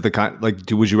 what is the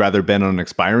would you rather been on an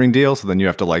expiring deal, so then you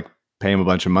have to like pay him a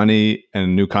bunch of money and a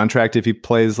new contract if he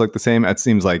plays like the same? It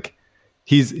seems like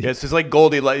it's like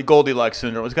Goldilocks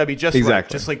syndrome. It's got to be just exactly right,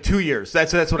 just like 2 years.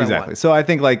 That's what exactly. I want. So I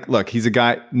think, like, look, he's a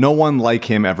guy. No one like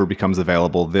him ever becomes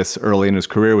available this early in his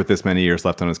career with this many years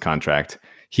left on his contract.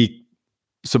 He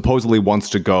supposedly wants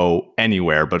to go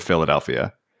anywhere but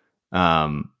Philadelphia.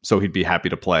 So he'd be happy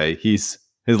to play. His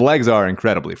legs are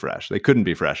incredibly fresh. They couldn't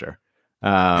be fresher.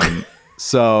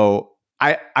 So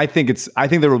I think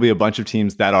there will be a bunch of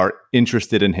teams that are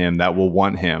interested in him, that will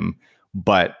want him,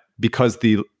 but because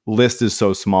the list is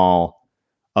so small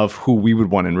of who we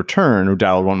would want in return, or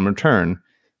Dallas would want in return,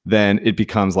 then it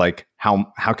becomes like, how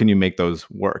can you make those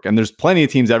work? And there's plenty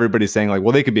of teams, everybody's saying like,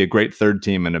 well, they could be a great third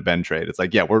team in a Ben trade. It's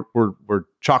like, yeah, we're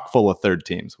chock full of third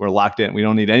teams. We're locked in. We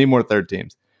don't need any more third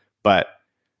teams. But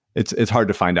it's hard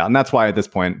to find out. And that's why at this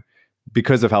point,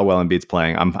 because of how well Embiid's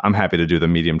playing, I'm happy to do the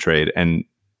medium trade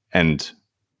and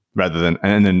rather than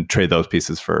and then trade those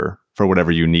pieces for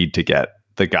whatever you need to get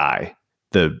the guy,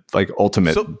 the like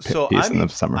ultimate piece in the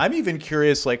summer. I'm even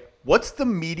curious, like, what's the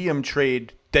medium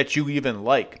trade that you even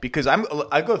like? Because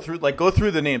I go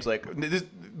through the names, like this,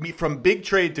 from big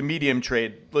trade to medium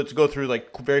trade. Let's go through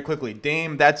like very quickly.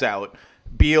 Dame, that's out.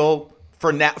 Beal,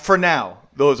 for now,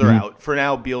 those are out. For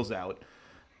now, Beal's out.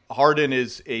 Harden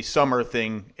is a summer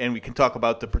thing, and we can talk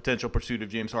about the potential pursuit of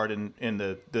James Harden and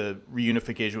the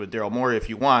reunification with Daryl Morey if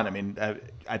you want. I mean,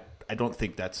 I don't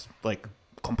think that's like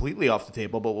completely off the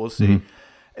table, but we'll see. Mm-hmm.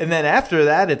 And then after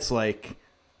that, it's like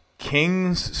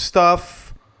Kings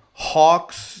stuff,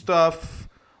 Hawks stuff,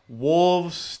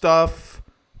 Wolves stuff,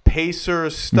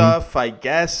 Pacers stuff, I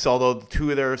guess, although the two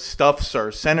of their stuffs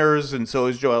are centers, and so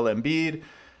is Joel Embiid.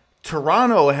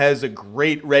 Toronto has a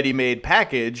great ready-made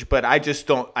package, but I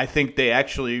think they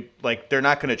actually, like, they're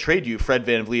not going to trade you Fred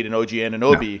VanVleet and OG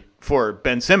Anunoby for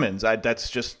Ben Simmons.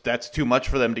 That's too much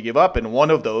for them to give up, and one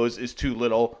of those is too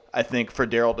little, I think, for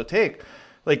Daryl to take.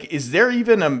 Like, is there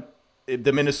even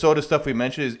the Minnesota stuff we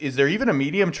mentioned, is there even a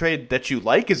medium trade that you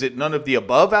like? Is it none of the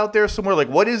above out there somewhere? Like,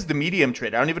 what is the medium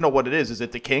trade? I don't even know what it is. Is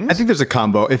it the Kings? I think there's a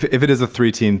combo. If it is a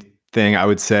 3-team thing, I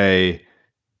would say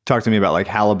talk to me about like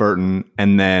Halliburton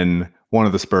and then one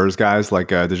of the Spurs guys,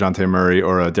 like a DeJounte Murray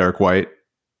or a Derek White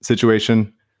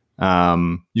situation.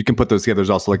 You can put those together.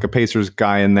 There's also like a Pacers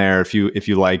guy in there if you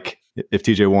like, if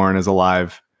TJ Warren is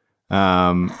alive.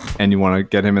 And you want to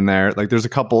get him in there. Like there's a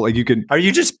couple, like you could. Are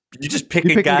you just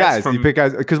picking guys? You pick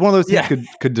guys because one of those teams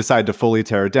could decide to fully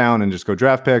tear it down and just go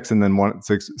draft picks, and then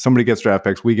somebody gets draft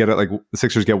picks. We get it. Like the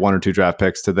Sixers get 1 or 2 draft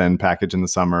picks to then package in the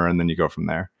summer, and then you go from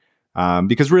there.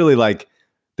 Because really, like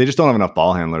they just don't have enough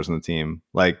ball handlers on the team.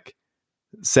 Like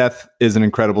Seth is an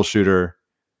incredible shooter,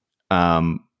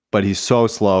 but he's so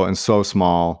slow and so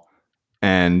small,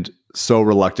 and so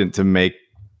reluctant to make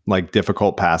like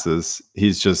difficult passes.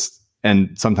 He's just.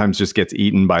 And sometimes just gets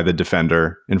eaten by the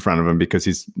defender in front of him because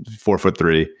he's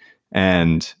 4'3",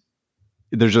 and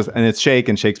it's Shake,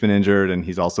 and Shake's been injured, and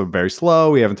he's also very slow.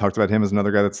 We haven't talked about him as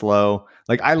another guy that's slow.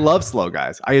 Like I love slow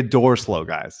guys. I adore slow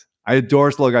guys. I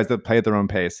adore slow guys that play at their own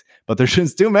pace. But there's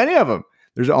just too many of them.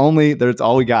 That's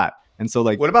all we got. And so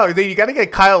like, what about you? Got to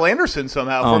get Kyle Anderson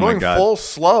somehow. If we're going full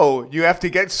slow, you have to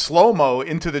get slow-mo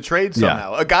into the trade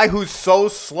somehow. Yeah. A guy who's so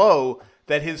slow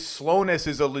that his slowness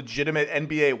is a legitimate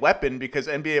NBA weapon, because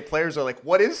NBA players are like,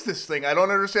 what is this thing? I don't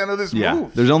understand how this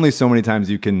moves. There's only so many times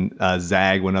you can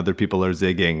zag when other people are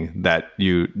zigging that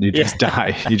you just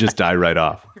die. You just die right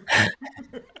off.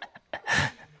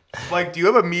 Like, do you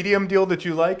have a medium deal that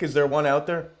you like? Is there one out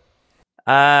there?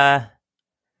 I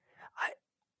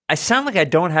sound like I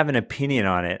don't have an opinion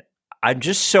on it. I'm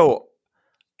just so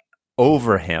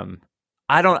over him.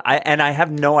 I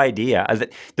have no idea.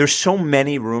 There's so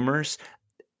many rumors.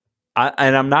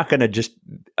 I'm not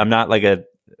like a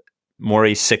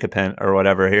Maurice sycophant or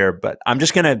whatever here, but I'm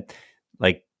just going to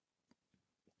like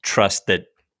trust that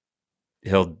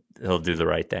he'll do the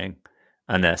right thing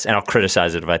on this, and I'll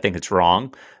criticize it if I think it's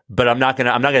wrong. But I'm not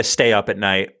gonna stay up at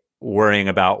night worrying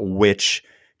about which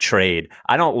trade.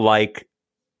 I don't like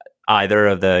either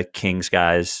of the Kings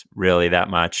guys really that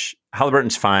much.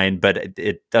 Halliburton's fine, but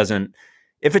it doesn't.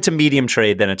 If it's a medium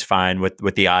trade, then it's fine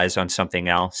with the eyes on something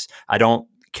else. I don't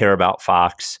care about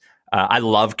Fox. I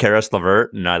love Karis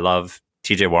LeVert and I love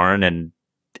TJ Warren,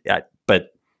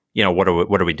 but what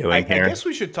are we doing here? I guess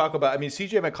we should talk about. I mean,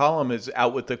 CJ McCollum is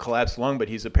out with the collapsed lung, but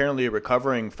he's apparently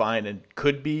recovering fine and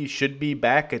should be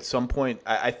back at some point.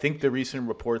 I think the recent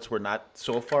reports were not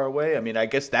so far away. I mean, I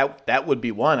guess that would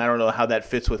be one. I don't know how that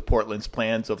fits with Portland's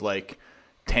plans of like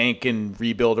tank and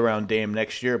rebuild around Dame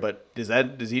next year. But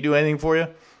does he do anything for you?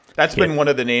 That's been one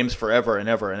of the names forever and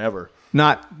ever and ever.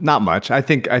 Not much. I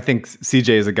think CJ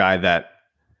is a guy that,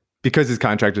 because his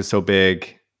contract is so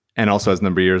big and also has a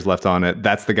number of years left on it,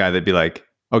 that's the guy that'd be like,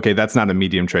 okay, that's not a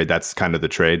medium trade. That's kind of the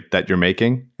trade that you're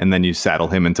making. And then you saddle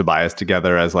him and Tobias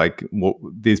together as like, well,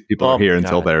 these people are here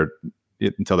until their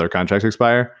contracts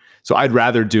expire. So I'd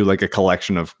rather do like a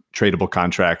collection of tradable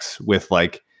contracts with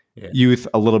like youth,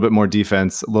 a little bit more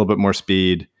defense, a little bit more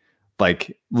speed.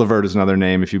 Like LeVert is another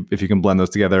name. If you can blend those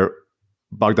together.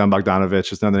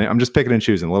 Bogdanovich is another name. I'm just picking and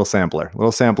choosing. A little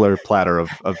sampler platter of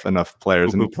enough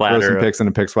players, and throw some picks and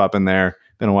a pick swap in there.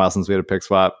 Been a while since we had a pick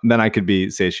swap. Then I could be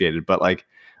satiated. But like,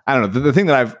 I don't know. The thing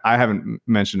that I haven't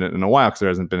mentioned it in a while because there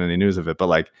hasn't been any news of it. But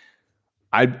like,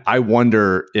 I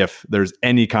wonder if there's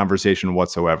any conversation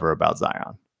whatsoever about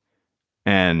Zion.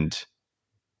 And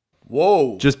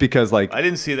whoa, just because like I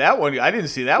didn't see that one.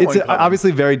 It's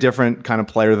obviously very different kind of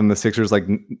player than the Sixers like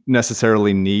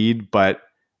necessarily need, but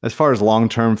as far as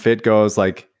long-term fit goes,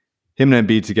 like him and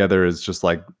Embiid together is just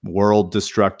like world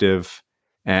destructive.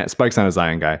 And Spike's not a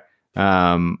Zion guy.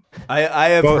 I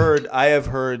have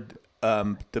heard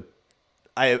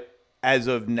as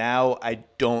of now,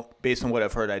 based on what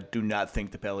I've heard, I do not think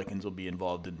the Pelicans will be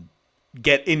involved in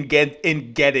getting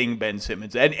Ben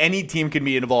Simmons. And any team can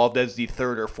be involved as the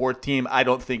third or fourth team. I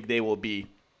don't think they will be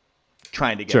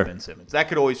trying to get Ben Simmons. That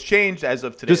could always change as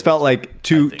of today. Just felt like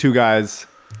two guys,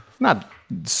 not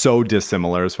so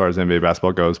dissimilar as far as NBA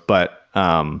basketball goes, but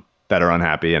that are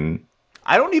unhappy. And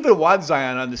I don't even want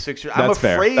Zion on the Sixers. I'm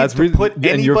afraid to put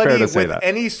anybody with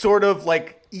any sort of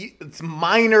like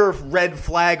minor red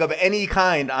flag of any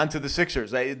kind onto the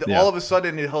Sixers. All of a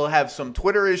sudden he'll have some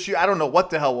Twitter issue. I don't know what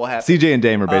the hell will happen. CJ and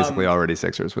Dame are basically already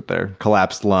Sixers with their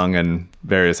collapsed lung and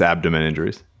various abdomen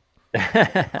injuries.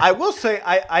 I will say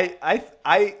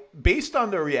I based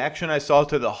on the reaction I saw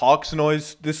to the Hawks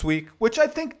noise this week, which I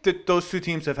think that those two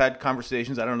teams have had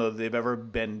conversations. I don't know if they've ever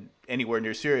been anywhere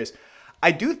near serious.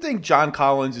 I do think John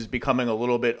Collins is becoming a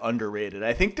little bit underrated.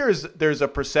 I think there's a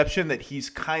perception that he's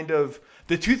kind of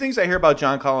the two things I hear about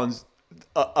John Collins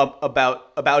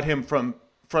about him from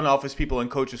front office people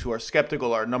and coaches who are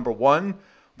skeptical are, number one,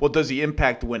 well, does he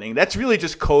impact winning? That's really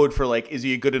just code for like, is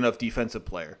he a good enough defensive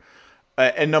player?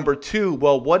 And number two,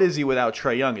 well, what is he without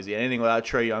Trae Young? Is he anything without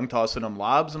Trae Young tossing him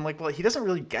lobs? I'm like, well, he doesn't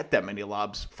really get that many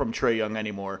lobs from Trae Young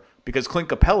anymore because Clint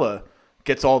Capella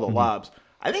gets all the lobs.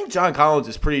 I think John Collins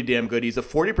is pretty damn good. He's a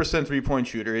 40% three-point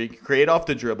shooter. He can create off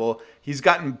the dribble. He's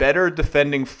gotten better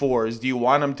defending fours. Do you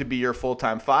want him to be your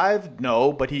full-time five?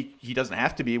 No, but he doesn't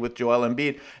have to be with Joel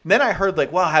Embiid. And then I heard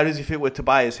like, wow, how does he fit with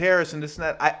Tobias Harris and this and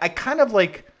that? I kind of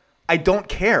like, I don't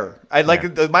care.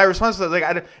 My response is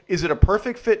like, is it a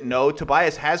perfect fit? No.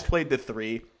 Tobias has played the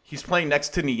three. He's playing next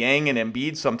to Niang and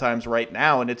Embiid sometimes right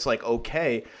now, and it's like,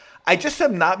 okay. I just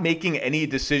am not making any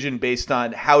decision based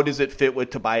on how does it fit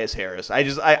with Tobias Harris. I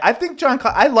think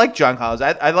I like John Collins.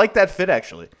 I like that fit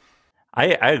actually. I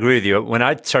agree with you. When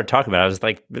I started talking about it, I was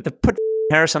like, put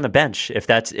Harris on the bench if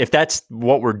that's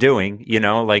what we're doing,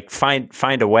 like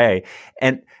find a way.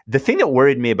 And the thing that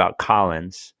worried me about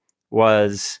Collins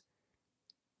was,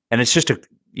 and it's just a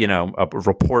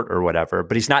report or whatever,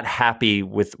 but he's not happy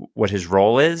with what his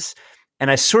role is. And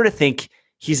I sort of think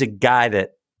he's a guy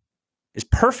that is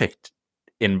perfect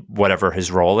in whatever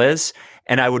his role is.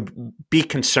 And I would be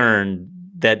concerned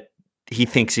that he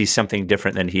thinks he's something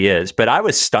different than he is. But I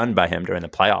was stunned by him during the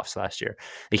playoffs last year.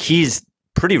 He's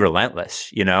pretty relentless,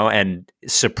 and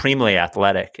supremely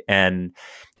athletic. And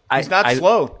he's not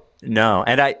slow. No.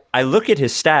 And I look at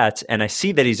his stats and I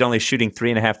see that he's only shooting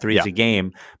 3.5 threes a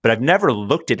game, but I've never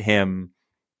looked at him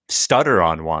stutter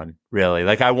on one, really.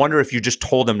 Like, I wonder if you just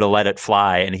told him to let it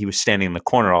fly and he was standing in the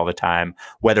corner all the time,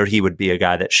 whether he would be a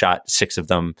guy that shot 6 of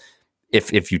them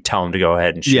if you tell him to go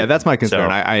ahead and shoot. Yeah, that's my concern.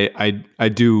 So, I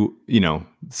do,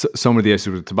 some of the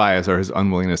issues with Tobias are his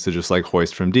unwillingness to just like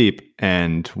hoist from deep,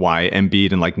 and why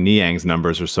Embiid and like Niang's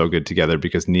numbers are so good together,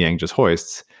 because Niang just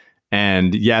hoists.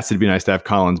 And yes, it'd be nice to have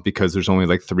Collins because there's only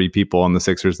like 3 people on the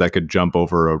Sixers that could jump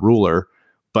over a ruler,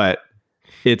 but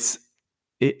it's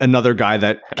another guy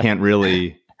that can't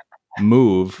really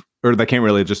move, or that can't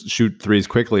really just shoot threes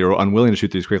quickly, or unwilling to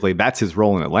shoot threes quickly. That's his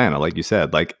role in Atlanta. Like you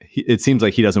said, like it seems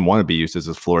like he doesn't want to be used as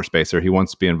a floor spacer. He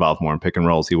wants to be involved more in pick and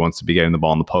rolls. He wants to be getting the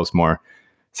ball in the post more.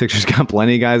 Sixers got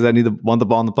plenty of guys that want the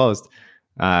ball in the post.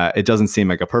 It doesn't seem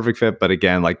like a perfect fit, but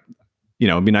again, like,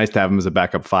 it'd be nice to have him as a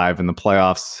backup 5 in the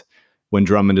playoffs when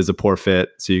Drummond is a poor fit,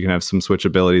 so you can have some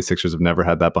switchability. Sixers have never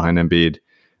had that behind Embiid.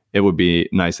 It would be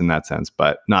nice in that sense,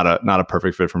 but not a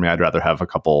perfect fit for me. I'd rather have a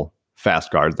couple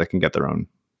fast guards that can get their own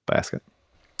basket.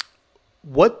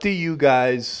 What do you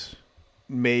guys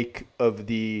make of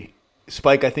the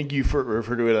Spike? I think you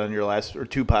referred to it on your last or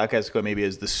 2 podcasts ago, maybe,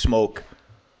 as the smoke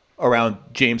around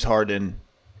James Harden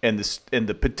and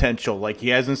the potential. Like, he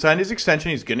hasn't signed his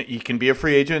extension. He can be a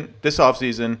free agent this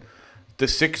offseason. The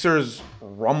Sixers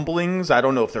rumblings, I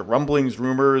don't know if they're rumblings,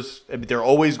 rumors, they're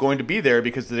always going to be there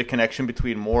because of the connection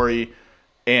between Morey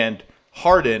and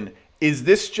Harden. Is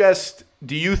this just,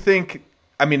 do you think,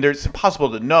 it's impossible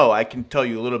to know. I can tell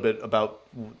you a little bit about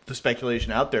the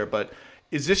speculation out there, but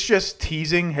is this just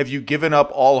teasing? Have you given up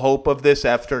all hope of this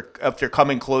after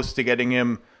coming close to getting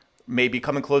him? Maybe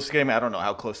coming close to game. I don't know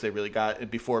how close they really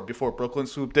got before Brooklyn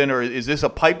swooped in, or is this a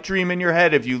pipe dream in your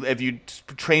head? Have you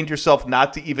trained yourself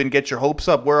not to even get your hopes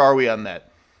up? Where are we on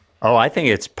that? Oh, I think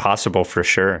it's possible for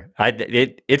sure.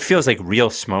 It feels like real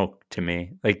smoke to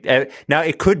me. Like, now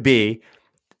it could be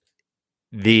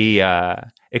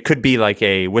like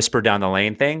a whisper down the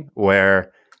lane thing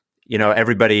where,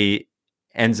 everybody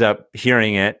ends up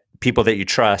hearing it, people that you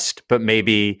trust, but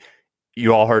maybe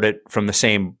you all heard it from the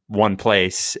same one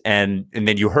place, and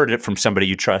then you heard it from somebody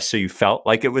you trust, so you felt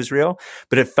like it was real.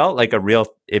 But it felt like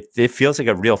it feels like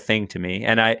a real thing to me.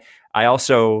 And I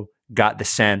also got the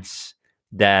sense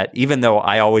that even though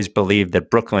I always believed that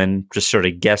Brooklyn, just sort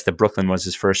of guessed that Brooklyn was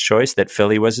his first choice, that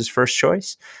Philly was his first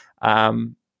choice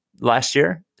last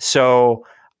year. So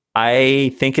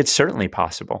I think it's certainly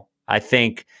possible. I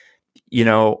think,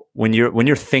 when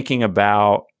you're thinking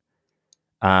about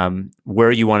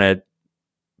where you want to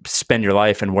spend your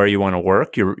life and where you want to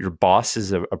work, your boss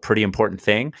is a pretty important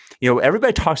thing.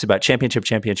 Everybody talks about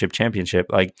championship.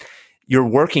 Like, your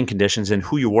working conditions and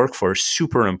who you work for is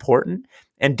super important.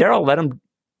 And Daryl let him,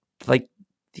 like,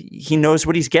 he knows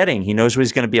what he's getting. He knows what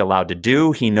he's going to be allowed to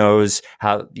do. He knows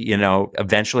how,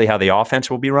 eventually how the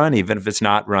offense will be run, even if it's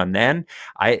not run then.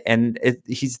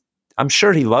 I'm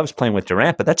sure he loves playing with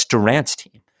Durant, but that's Durant's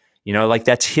team. Like,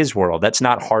 that's his world. That's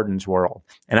not Harden's world.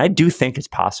 And I do think it's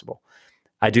possible.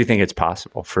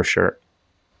 For sure.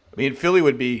 Philly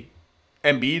would be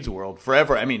Embiid's world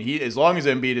forever. As long as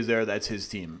Embiid is there, that's his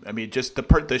team. Just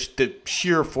the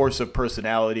sheer force of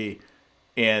personality,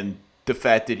 and the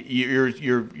fact that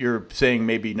you're saying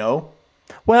maybe no.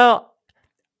 Well,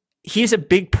 he's a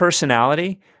big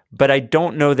personality, but I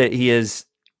don't know that he is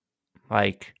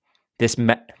like this.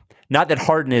 Not that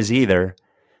Harden is either.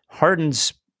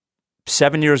 Harden's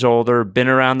 7 years older, been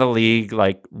around the league,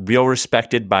 like, real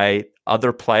respected by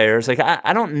other players. Like,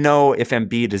 I don't know if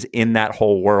Embiid is in that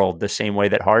whole world the same way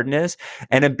that Harden is.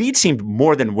 And Embiid seemed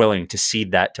more than willing to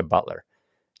cede that to Butler,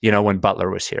 when Butler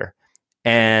was here.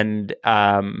 And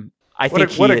I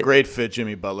think what a great fit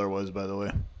Jimmy Butler was, by the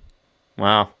way.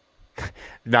 Wow.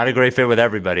 Not a great fit with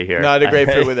everybody here. Not a great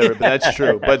fit with everybody. That's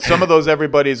true. But some of those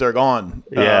everybody's are gone.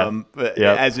 Yeah.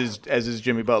 As is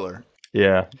Jimmy Butler.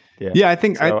 Yeah. I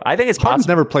think it's Harden's possible.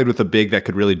 Never played with a big that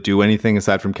could really do anything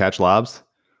aside from catch lobs.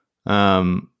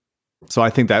 So I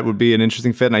think that would be an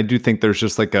interesting fit. And I do think there's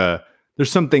just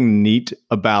there's something neat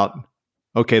about,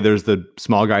 okay, there's the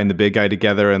small guy and the big guy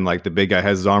together, and like the big guy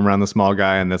has his arm around the small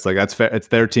guy, and that's fair. It's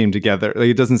their team together. Like,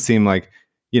 it doesn't seem like,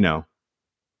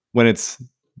 when it's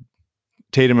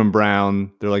Tatum and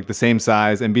Brown, they're like the same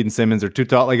size. Embiid and Simmons are too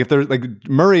tall. Like, if they're like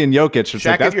Murray and Jokic, it's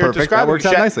like, that's perfect. That works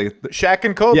out nicely. Shaq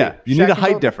and Kobe. Yeah, you need a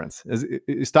height difference.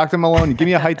 Stockton Malone, give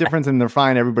me a height difference, and they're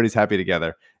fine. Everybody's happy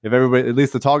together. If everybody, at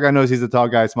least the tall guy knows he's a tall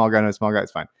guy, small guy knows small guy,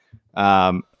 it's fine.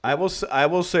 I will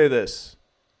say this: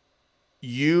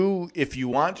 if you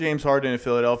want James Harden in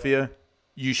Philadelphia,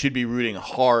 you should be rooting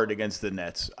hard against the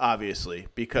Nets, obviously,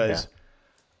 because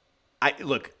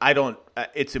I don't.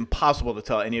 It's impossible to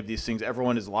tell any of these things.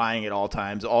 Everyone is lying at all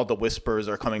times. All the whispers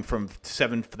are coming from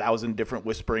 7,000 different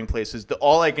whispering places.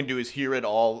 All I can do is hear it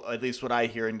all, at least what I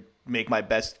hear, and make my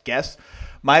best guess.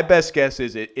 My best guess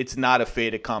is it's not a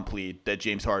fait accompli that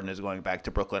James Harden is going back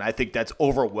to Brooklyn. I think that's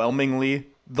overwhelmingly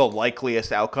the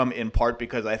likeliest outcome, in part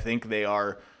because I think they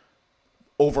are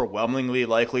overwhelmingly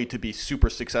likely to be super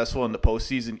successful in the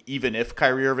postseason, even if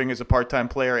Kyrie Irving is a part-time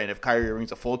player and if Kyrie Irving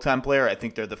is a full-time player. I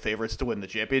think they're the favorites to win the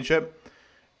championship.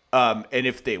 And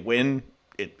if they win,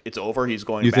 it's over. He's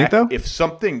going you back. Think, though? If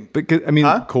something... Because, I mean,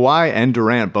 Kawhi and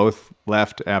Durant both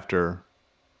left after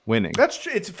winning.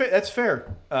 That's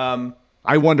fair.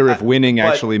 I wonder if winning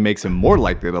actually makes him more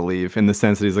likely to leave, in the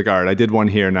sense that he's like, all right, I did one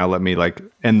here. Now let me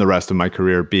end the rest of my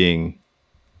career being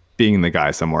the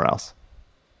guy somewhere else.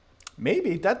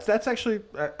 Maybe that's actually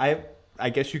I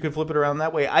guess you could flip it around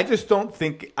that way. I just don't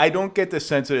get the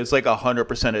sense that it's like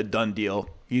 100% a done deal.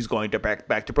 He's going to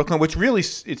back to Brooklyn, which really,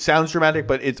 it sounds dramatic,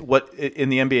 but it's in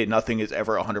the NBA, nothing is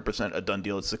ever 100% a done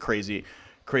deal. It's a crazy.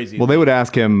 Well, they would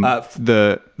ask him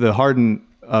the Harden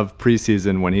of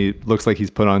preseason, when he looks like he's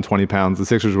put on 20 pounds, the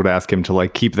Sixers would ask him to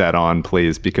keep that on,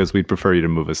 please, because we'd prefer you to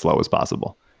move as slow as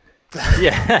possible.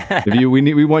 Yeah.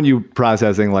 We want you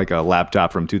processing like a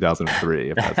laptop from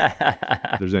 2003.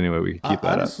 If there's any way we can keep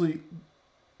that honestly,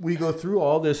 we go through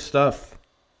all this stuff.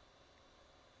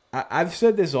 I've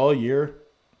said this all year.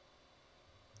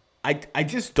 I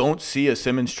just don't see a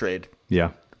Simmons trade.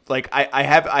 Yeah. I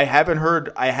haven't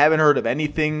heard of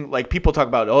anything. Like, people talk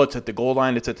about, it's at the goal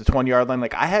line, it's at the 20-yard line.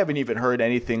 Like, I haven't even heard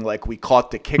anything like we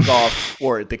caught the kickoff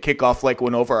or the kickoff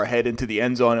went over our head into the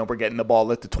end zone and we're getting the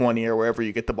ball at the 20 or wherever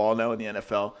you get the ball now in the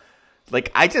NFL. Like,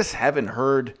 I just haven't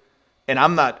heard, and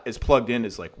I'm not as plugged in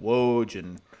as Woj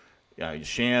and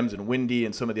Shams and Windy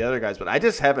and some of the other guys, but I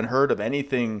just haven't heard of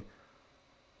anything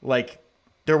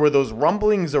there were those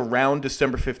rumblings around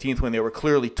December 15th when they were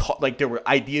clearly there were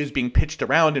ideas being pitched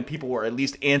around and people were at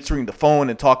least answering the phone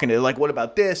and talking to what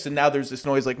about this? And now there's this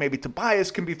noise maybe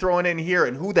Tobias can be thrown in here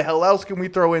and who the hell else can we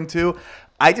throw into?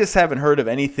 I just haven't heard of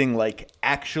anything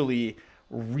actually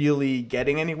really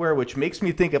getting anywhere, which makes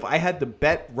me think if I had to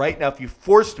bet right now, if you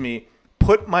forced me,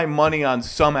 put my money on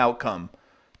some outcome,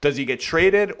 does he get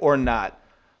traded or not?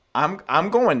 I'm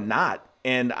going not.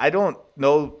 And I don't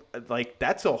know,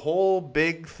 that's a whole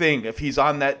big thing if he's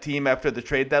on that team after the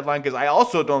trade deadline, because I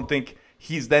also don't think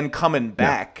he's then coming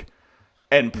back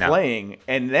and playing,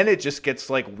 and then it just gets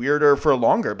weirder for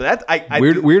longer. But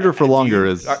weirder for longer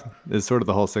is sort of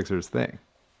the whole Sixers thing.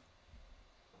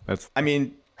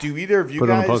 Do either of you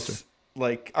guys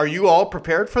are you all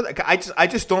prepared for that? I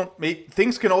just don't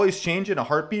things can always change in a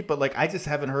heartbeat, but I just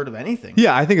haven't heard of anything.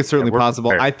 Yeah, I think it's certainly possible.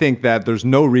 Prepared. I think that there's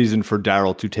no reason for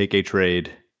Daryl to take a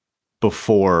trade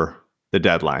before the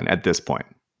deadline at this point.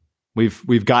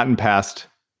 We've gotten past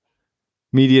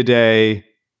media day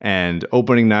and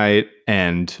opening night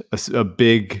and a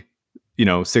big,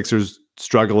 Sixers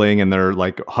struggling and they're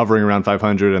hovering around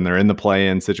 500 and they're in the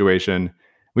play-in situation.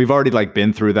 We've already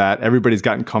been through that. Everybody's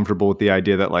gotten comfortable with the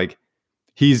idea that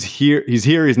he's here,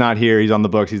 he's not here, he's on the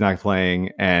books, he's not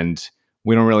playing, and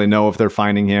we don't really know if they're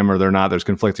finding him or they're not. There's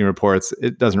conflicting reports.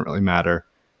 It doesn't really matter.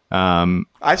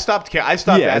 I stopped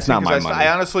asking it's not my because money.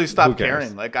 I honestly stopped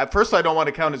caring. First, I don't want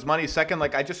to count his money. Second,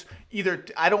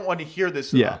 I don't want to hear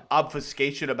this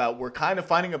obfuscation about we're kind of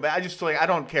finding I just I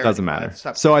don't care. Doesn't matter.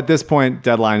 So at this point,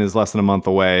 deadline is less than a month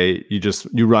away.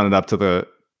 You run it up to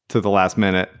the last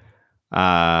minute.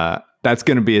 That's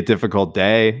going to be a difficult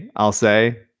day, I'll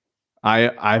say.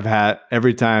 I've had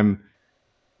every time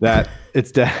that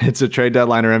it's a trade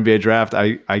deadline or NBA draft,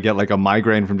 I get a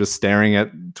migraine from just staring at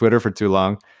Twitter for too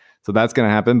long. So that's going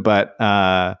to happen. But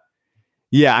I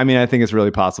think it's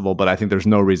really possible, but I think there's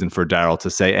no reason for Daryl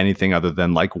to say anything other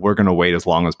than we're going to wait as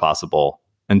long as possible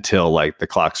until the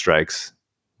clock strikes,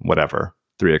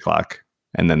 3:00,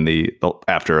 and then the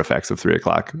after effects of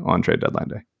 3:00 on trade deadline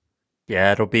day.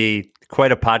 Yeah, it'll be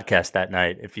quite a podcast that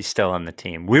night if he's still on the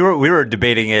team. We were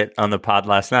debating it on the pod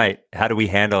last night. How do we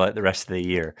handle it the rest of the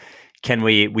year? Can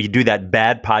we do that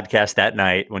bad podcast that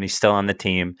night when he's still on the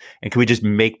team, and can we just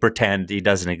make pretend he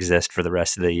doesn't exist for the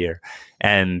rest of the year?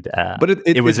 And but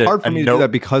it was hard for me to do that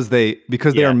because they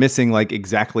are missing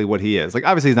exactly what he is.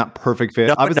 Obviously he's not perfect fit.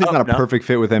 Obviously he's not a perfect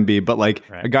fit with Embiid, but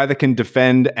a guy that can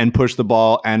defend and push the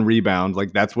ball and rebound.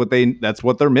 That's what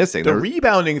they're missing. The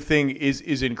rebounding thing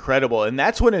is incredible, and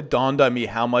that's when it dawned on me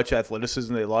how much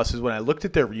athleticism they lost. Is when I looked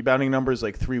at their rebounding numbers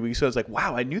 3 weeks ago. I was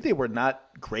wow, I knew they were not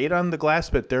great on the glass,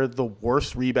 but they're the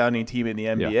worst rebounding team in the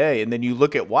NBA. Yeah. And then you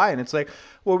look at why, and it's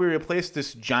we replaced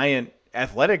this giant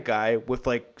athletic guy with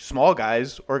small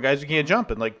guys or guys who can't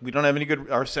jump, and we don't have any good.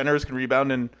 Our centers can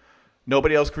rebound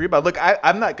Nobody else can rebound. Look,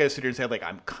 I'm not going to sit here and say, like,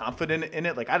 I'm confident in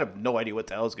it. Like, I have no idea what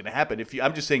the hell is going to happen.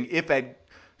 I'm just saying, if at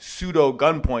pseudo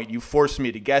gunpoint you force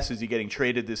me to guess, is he getting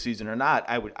traded this season or not,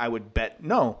 I would bet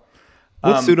no.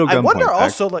 What's pseudo gunpoint? I wonder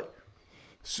also, like,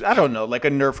 I don't know, like a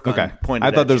Nerf gun pointed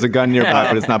at you. I thought there was a gun nearby,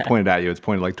 but it's not pointed at you. It's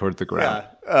pointed, like, towards the ground.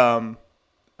 Yeah.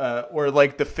 Or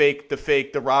like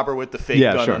the robber with the fake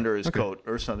gun under his coat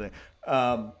or something.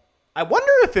 I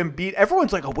wonder if Embiid,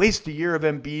 everyone's like, a waste a year of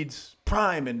Embiid's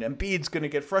prime and Embiid's going to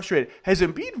get frustrated. Has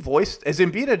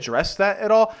Embiid addressed that at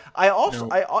all?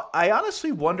 I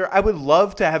honestly wonder, I would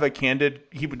love to have a candid,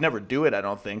 he would never do it, I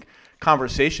don't think,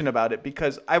 conversation about it,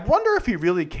 because I wonder if he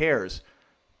really cares.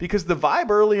 Because the vibe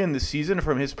early in the season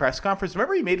from his press conference,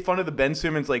 remember he made fun of the Ben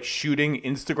Simmons like shooting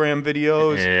Instagram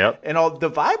videos and all.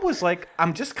 The vibe was like,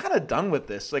 I'm just kind of done with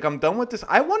this. Like, I'm done with this.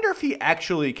 I wonder if he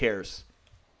actually cares.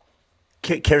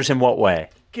 Cares in what way?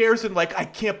 Cares in, like, I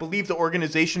can't believe the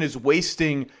organization is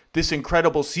wasting this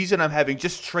incredible season I'm having.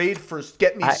 Just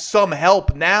get me some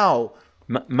help now.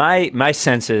 My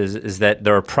sense is that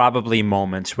there are probably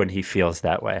moments when he feels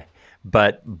that way,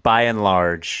 but by and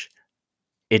large,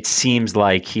 it seems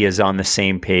like he is on the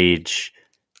same page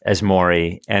as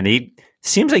Morey, and he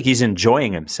seems like he's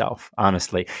enjoying himself,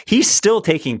 honestly. He's still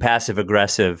taking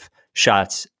passive-aggressive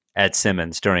shots at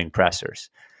Simmons during pressers.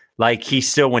 Like, he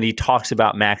still, when he talks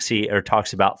about Maxey or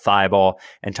talks about Thibault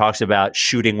and talks about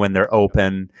shooting when they're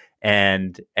open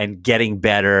and getting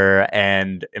better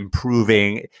and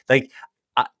improving, like,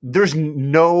 there's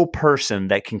no person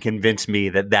that can convince me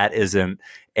that isn't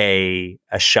a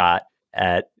shot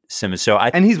at Simmons.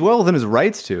 And he's well within his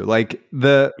rights to, like,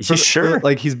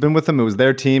 like, he's been with them. It was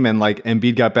their team, and like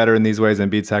Embiid got better in these ways,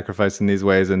 Embiid sacrificed in these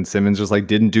ways, and Simmons just like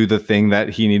didn't do the thing that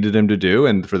he needed him to do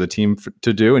and for the team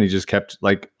to do, and he just kept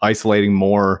like isolating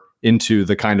more into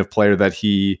the kind of player that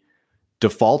he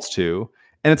defaults to.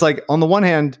 And it's like, on the one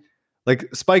hand,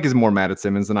 like, Spike is more mad at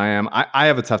Simmons than I am. I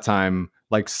have a tough time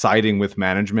like siding with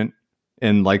management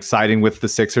and like siding with the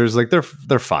Sixers. Like,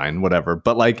 they're fine, whatever.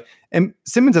 But like, and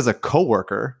Simmons as a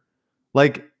coworker,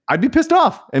 like, I'd be pissed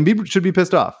off, and Embiid should be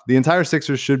pissed off. The entire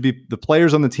Sixers should be, the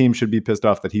players on the team should be pissed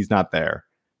off that he's not there,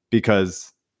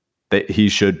 because he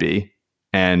should be.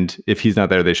 And if he's not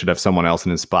there, they should have someone else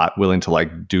in his spot willing to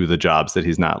like do the jobs that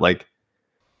he's not. Like,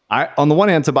 on the one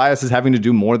hand, Tobias is having to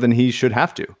do more than he should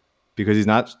have to, because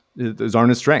those aren't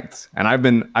his strengths. And I've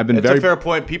been It's a fair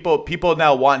point. People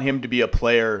now want him to be a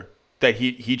player that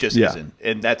he just isn't,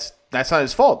 and that's not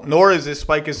his fault. Nor is, as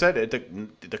Spike has said,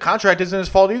 the contract isn't his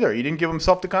fault either. He didn't give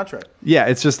himself the contract. Yeah,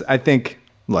 it's just, I think,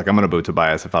 look, I'm going to boo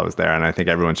Tobias if I was there, and I think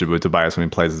everyone should boo Tobias when he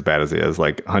plays as bad as he is,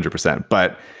 like 100%.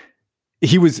 But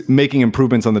he was making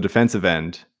improvements on the defensive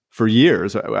end for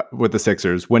years with the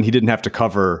Sixers when he didn't have to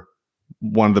cover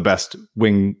one of the best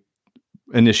wing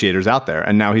initiators out there,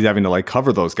 and now he's having to like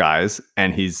cover those guys,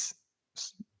 and he's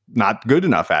not good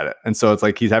enough at it. And so it's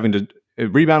like he's having to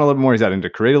rebound a little bit more. He's having to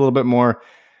create a little bit more.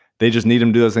 They just need him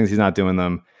to do those things. He's not doing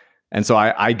them. And so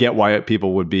I get why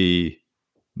people would be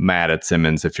mad at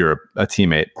Simmons if you're a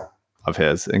teammate of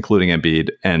his, including Embiid.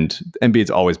 And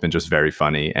Embiid's always been just very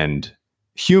funny and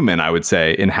human, I would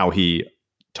say, in how he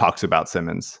talks about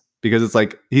Simmons, because it's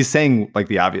like he's saying like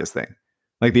the obvious thing.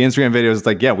 Like the Instagram videos, it's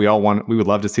like, yeah, we would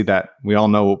love to see that. We all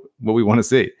know what we want to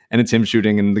see. And it's him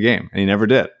shooting in the game, and he never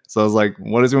did. So I was like,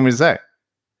 what does he want me to say?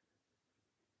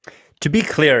 To be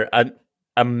clear,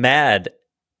 I'm mad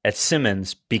at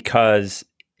Simmons because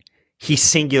he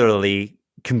singularly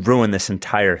can ruin this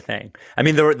entire thing. I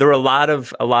mean, there were a lot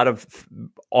of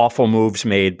awful moves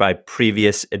made by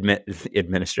previous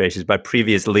administrations, by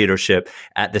previous leadership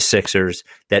at the Sixers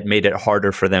that made it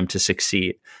harder for them to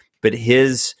succeed. But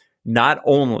his not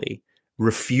only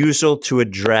refusal to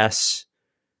address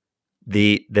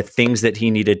the things that he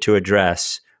needed to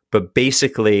address, but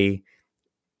basically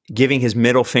giving his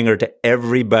middle finger to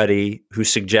everybody who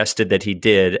suggested that he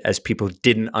did, as people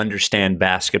didn't understand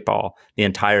basketball the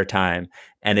entire time.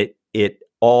 And it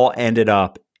all ended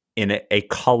up in a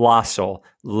colossal,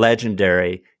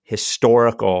 legendary,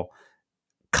 historical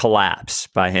collapse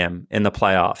by him in the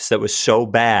playoffs that was so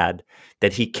bad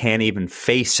that he can't even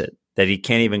face it, that he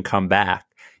can't even come back.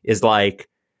 Is like,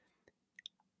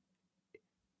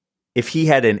 if he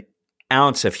had an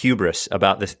ounce of hubris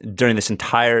about this during this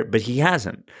entire, but he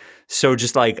hasn't. So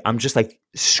just like, I'm just like,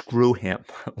 screw him.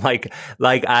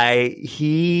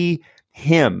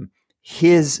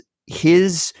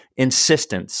 His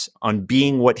insistence on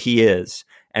being what he is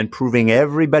and proving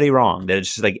everybody wrong, that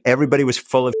it's just like everybody was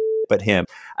full of but him.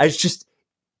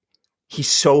 He's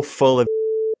so full of,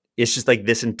 it's just like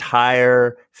this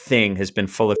entire thing has been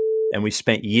full of and we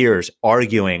spent years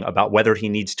arguing about whether he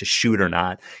needs to shoot or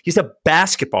not. He's a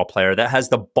basketball player that has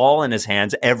the ball in his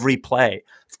hands every play.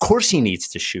 Of course he needs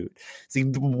to shoot. See,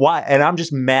 why? And I'm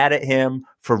just mad at him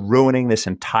for ruining this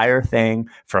entire thing,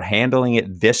 for handling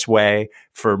it this way,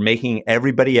 for making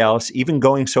everybody else, even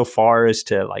going so far as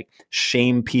to like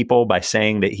shame people by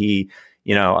saying that he,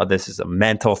 this is a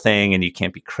mental thing and you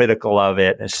can't be critical of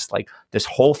it. It's just like this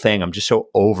whole thing. I'm just so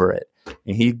over it.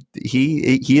 And he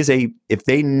is if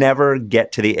they never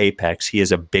get to the apex, he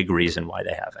is a big reason why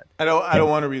they haven't. I don't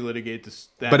want to relitigate this.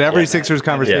 But every Sixers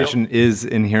conversation is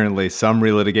inherently some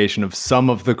relitigation of some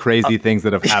of the crazy things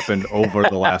that have happened over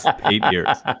the last 8 years.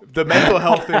 The mental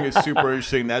health thing is super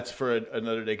interesting. That's for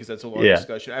another day because that's a long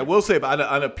discussion. I will say, but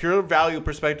on a pure value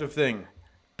perspective thing,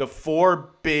 the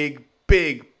 4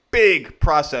 big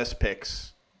process picks,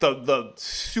 the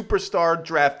superstar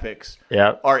draft picks,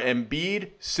 are Embiid,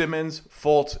 Simmons,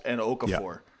 Fultz, and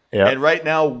Okafor. And right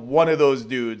now, one of those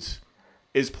dudes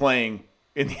is playing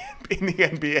in the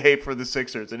NBA for the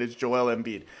Sixers, and it's Joel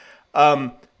Embiid.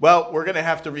 Well, we're going to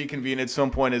have to reconvene at some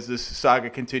point as this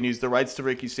saga continues. The rights to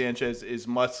Ricky Sanchez is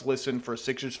must listen for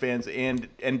Sixers fans and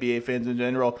NBA fans in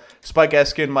general. Spike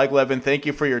Eskin, Mike Levin, thank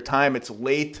you for your time. It's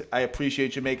late. I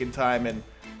appreciate you making time, and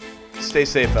stay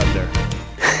safe out there.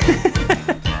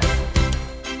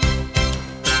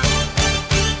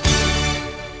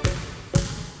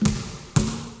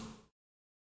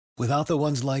 Without the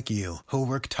ones like you, who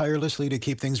work tirelessly to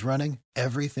keep things running,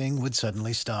 everything would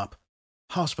suddenly stop.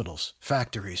 Hospitals,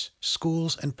 factories,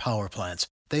 schools, and power plants,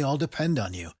 they all depend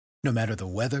on you. No matter the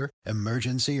weather,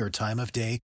 emergency, or time of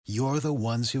day, you're the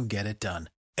ones who get it done.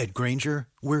 At Grainger,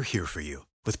 we're here for you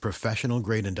with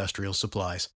professional-grade industrial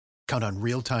supplies. Count on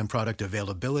real-time product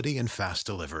availability and fast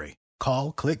delivery.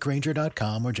 Call, click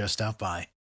Grainger.com, or just stop by.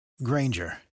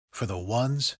 Grainger, for the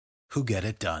ones who get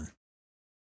it done.